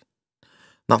need.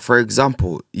 Now, for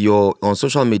example, you're on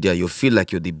social media, you feel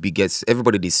like you're the biggest.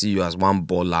 Everybody, they see you as one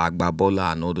baller, Agba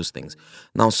baller, and all those things.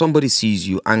 Now, somebody sees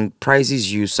you and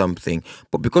prizes you something,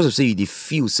 but because of say you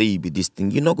feel say you be this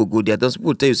thing, you're not gonna go there. Those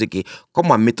people tell you, say, okay, come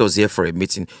and meet us here for a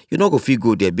meeting. You're not gonna feel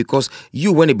go there because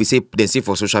you, when it be say, they say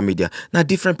for social media, now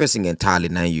different person entirely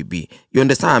now you be. You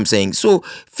understand what I'm saying? So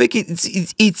fake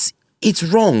it, it's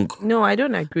wrong. No, I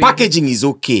don't agree. Packaging is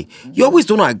okay. You always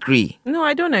don't agree. No,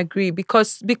 I don't agree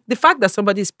because the fact that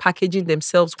somebody is packaging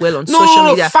themselves well on No, social no,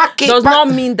 media pack- does not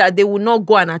mean that they will not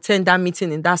go and attend that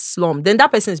meeting in that slum. Then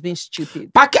that person is being stupid.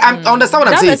 I understand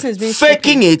what That I'm person is saying. being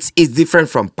Faking it is different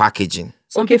from packaging.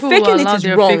 Some Okay, people will faking it allow is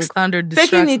their wrong. fake standard distract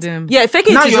Faking it, them. yeah,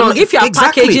 faking Now it is you're wrong. not- If you are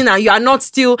exactly. packaging and you are not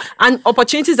still, and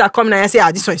opportunities are coming and you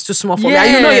say, this one is too small for me.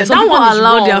 And you know, Yeah, some that people one is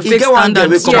allow wrong. their You fake get one girl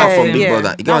standards. will come out from Yeah, Big yeah. Brother.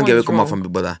 You That get one girl will one's come out wrong. from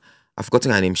Big Brother. I've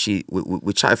forgotten her name.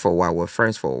 We chatted for a while. We're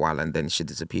friends for a while, and then she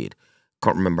disappeared.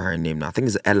 Can't remember her name now. I think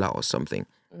it's Ella or something.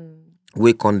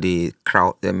 Wake on the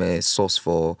crowd them a source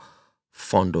for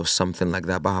fund or something like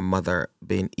that about her mother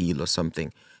being ill or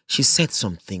something. She said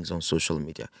some things on social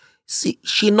media. See,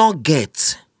 she not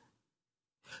get.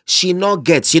 She not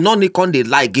need on the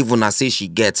lie give una say she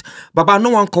gets. Baba no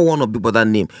one call one of Big Brother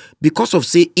name because of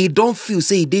say he don't feel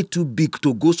say he dey too big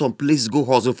to go some place go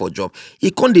hustle for job.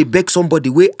 He can't dey beg somebody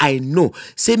where I know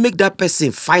say make that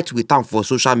person fight with them for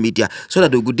social media so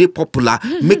that they go dey popular.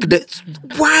 Make the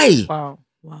why? Wow.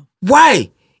 Why?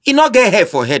 He not get hair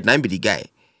for head. Now be the guy.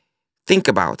 Think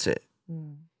about it.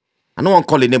 I no one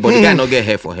call him name, but the guy not get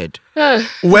hair for head.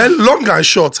 Well, long and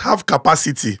short, have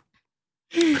capacity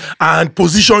and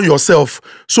position yourself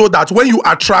so that when you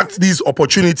attract these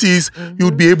opportunities,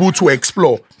 you'll be able to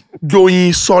explore.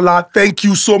 Doyin, Sola, thank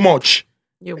you so much.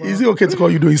 You're Is it okay to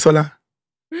call you Doyin, Sola?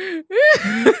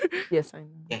 Yes, I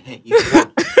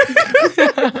know.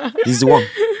 He's the one.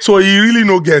 So he really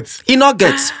no get. He not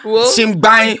get. Well,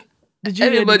 Simbai. Did you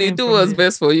hear Everybody anything do from what's there?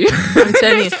 best for you. I'm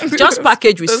telling you, just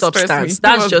package with Don't stress substance. me. Do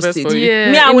That's what's just best it. for you.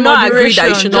 Yeah, Me, I will in not agree that you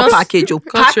moderation, should not just package. cut your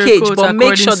Package, coat but make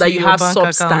according sure that to you your have bank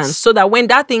substance, accounts. so that when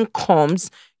that thing comes,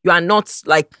 you are not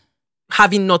like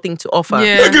having nothing to offer.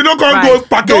 Yeah. Like you don't come Right. go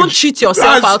package. Don't cheat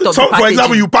yourself out of the For example,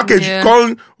 packaging. you package, Yeah.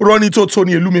 come run into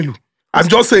Tony Elumelu. I'm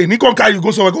just saying, Nikon carry you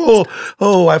go somewhere,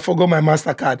 oh, I forgot my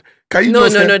MasterCard. Can you No,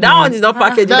 just no, help no. me? That one is not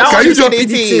packaging. That's That Can one you is just,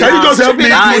 stupidity. can you just help me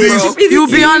That do is this? stupidity. You'll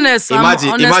be honest. Imagine,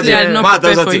 Honestly, I'm not man,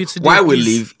 prepared does for that you thing. today. Why we please.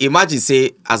 leave? Imagine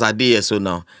say as I did so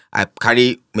now, I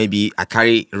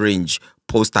carry range,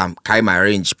 post them, carry my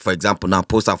range, for example, now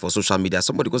post them for social media.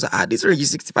 Somebody goes, this range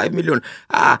is 65 million.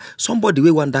 Somebody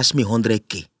will want dash me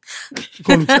 100K.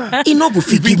 He not go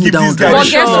fit give me give that this guy 100K. But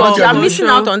the guess Sure. what? You are Sure. missing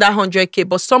out on that 100K.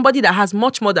 But somebody that has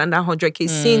much more than that 100K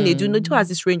is saying Nedu has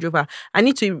this Range Rover. I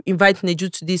need to invite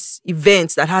Nedu to this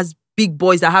event that has big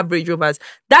boys that have Range Rovers.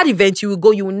 That event, you will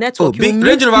go, you will network. Oh, you will big meet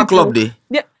Range Rover people. club day.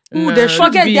 Yeah. Ooh, there should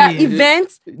Forget be. there are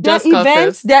events. There are Just cast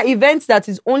events. it. There are events that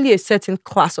is only a certain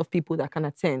class of people that can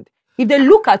attend. If they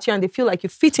look at you and they feel like you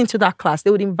fit into that class,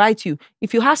 they would invite you.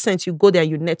 If you have sense, you go there,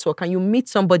 you network, and you meet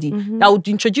somebody that would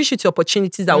introduce you to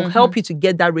opportunities that will help you to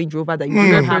get that Range Rover that you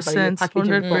don't have that you're 100%.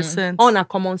 packaging for. 100%. On a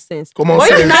common sense. Common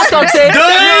But if you sense. now talk, say,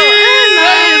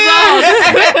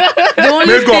 The only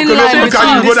Make up, thing because like look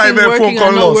at you, between go that this thing event, working phone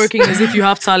and not call us. working is if you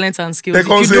have talent and skills. They If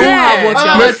can't you say, don't have what you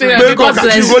Yeah. have, Yeah. Make up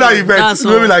that you go that event. That's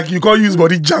Maybe all. like you can't use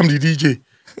body jam the DJ.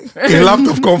 In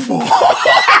laptop comfort.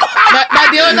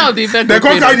 But the owner of the event. They will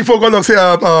can't pay carry them. the phone call and say,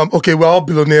 okay, we're all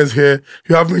billionaires here.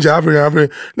 You have me, you have me.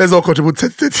 Let's all contribute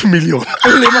 30 million.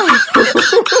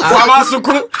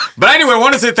 But anyway, I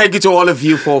want to say thank you to all of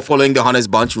you for following the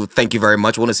Honest Bunch. Thank you very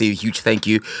much. I want to say a huge thank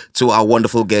you to our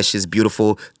wonderful guest. She's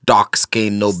beautiful, dark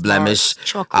skin, no blemish,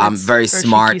 Chocolates, very Hershey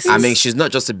smart. Kisses. I mean, she's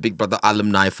not just a Big Brother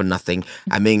alumni for nothing.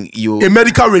 I mean, A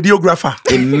medical radiographer.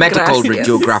 a medical Gracias.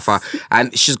 radiographer,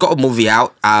 and she's got a movie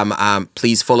out.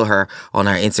 Please follow her on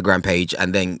her Instagram page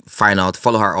and then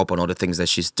follow her up on all the things that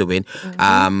she's doing.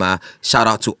 Shout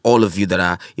out to all of you that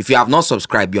are, if you have not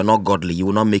subscribed, you're not godly, you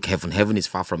will not make heaven. Heaven is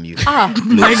far from you.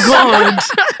 My God.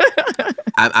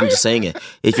 I'm just saying it.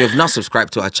 If you have not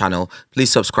subscribed to our channel,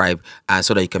 please subscribe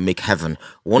so that you can make heaven.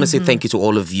 I want to say thank you to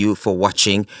all of you for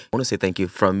watching. I want to say thank you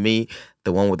from me,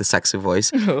 the one with the sexy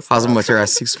voice, husband material,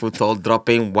 6 foot tall,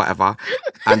 dropping, whatever.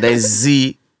 And then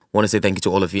Z, I want to say thank you to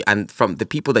all of you. And from the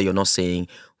people that you're not saying,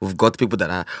 we've got people that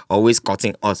are always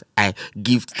cutting us. I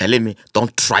give, telling me,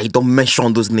 don't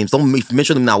mention those names. If you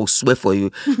mention them now, I will swear for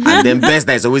you. And then best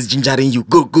that is always gingering you.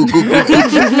 Go.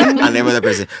 And every other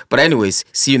person. But anyways,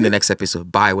 see you in the next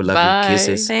episode. Bye. We love Bye. you.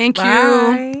 Kisses. Thank you.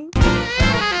 Bye.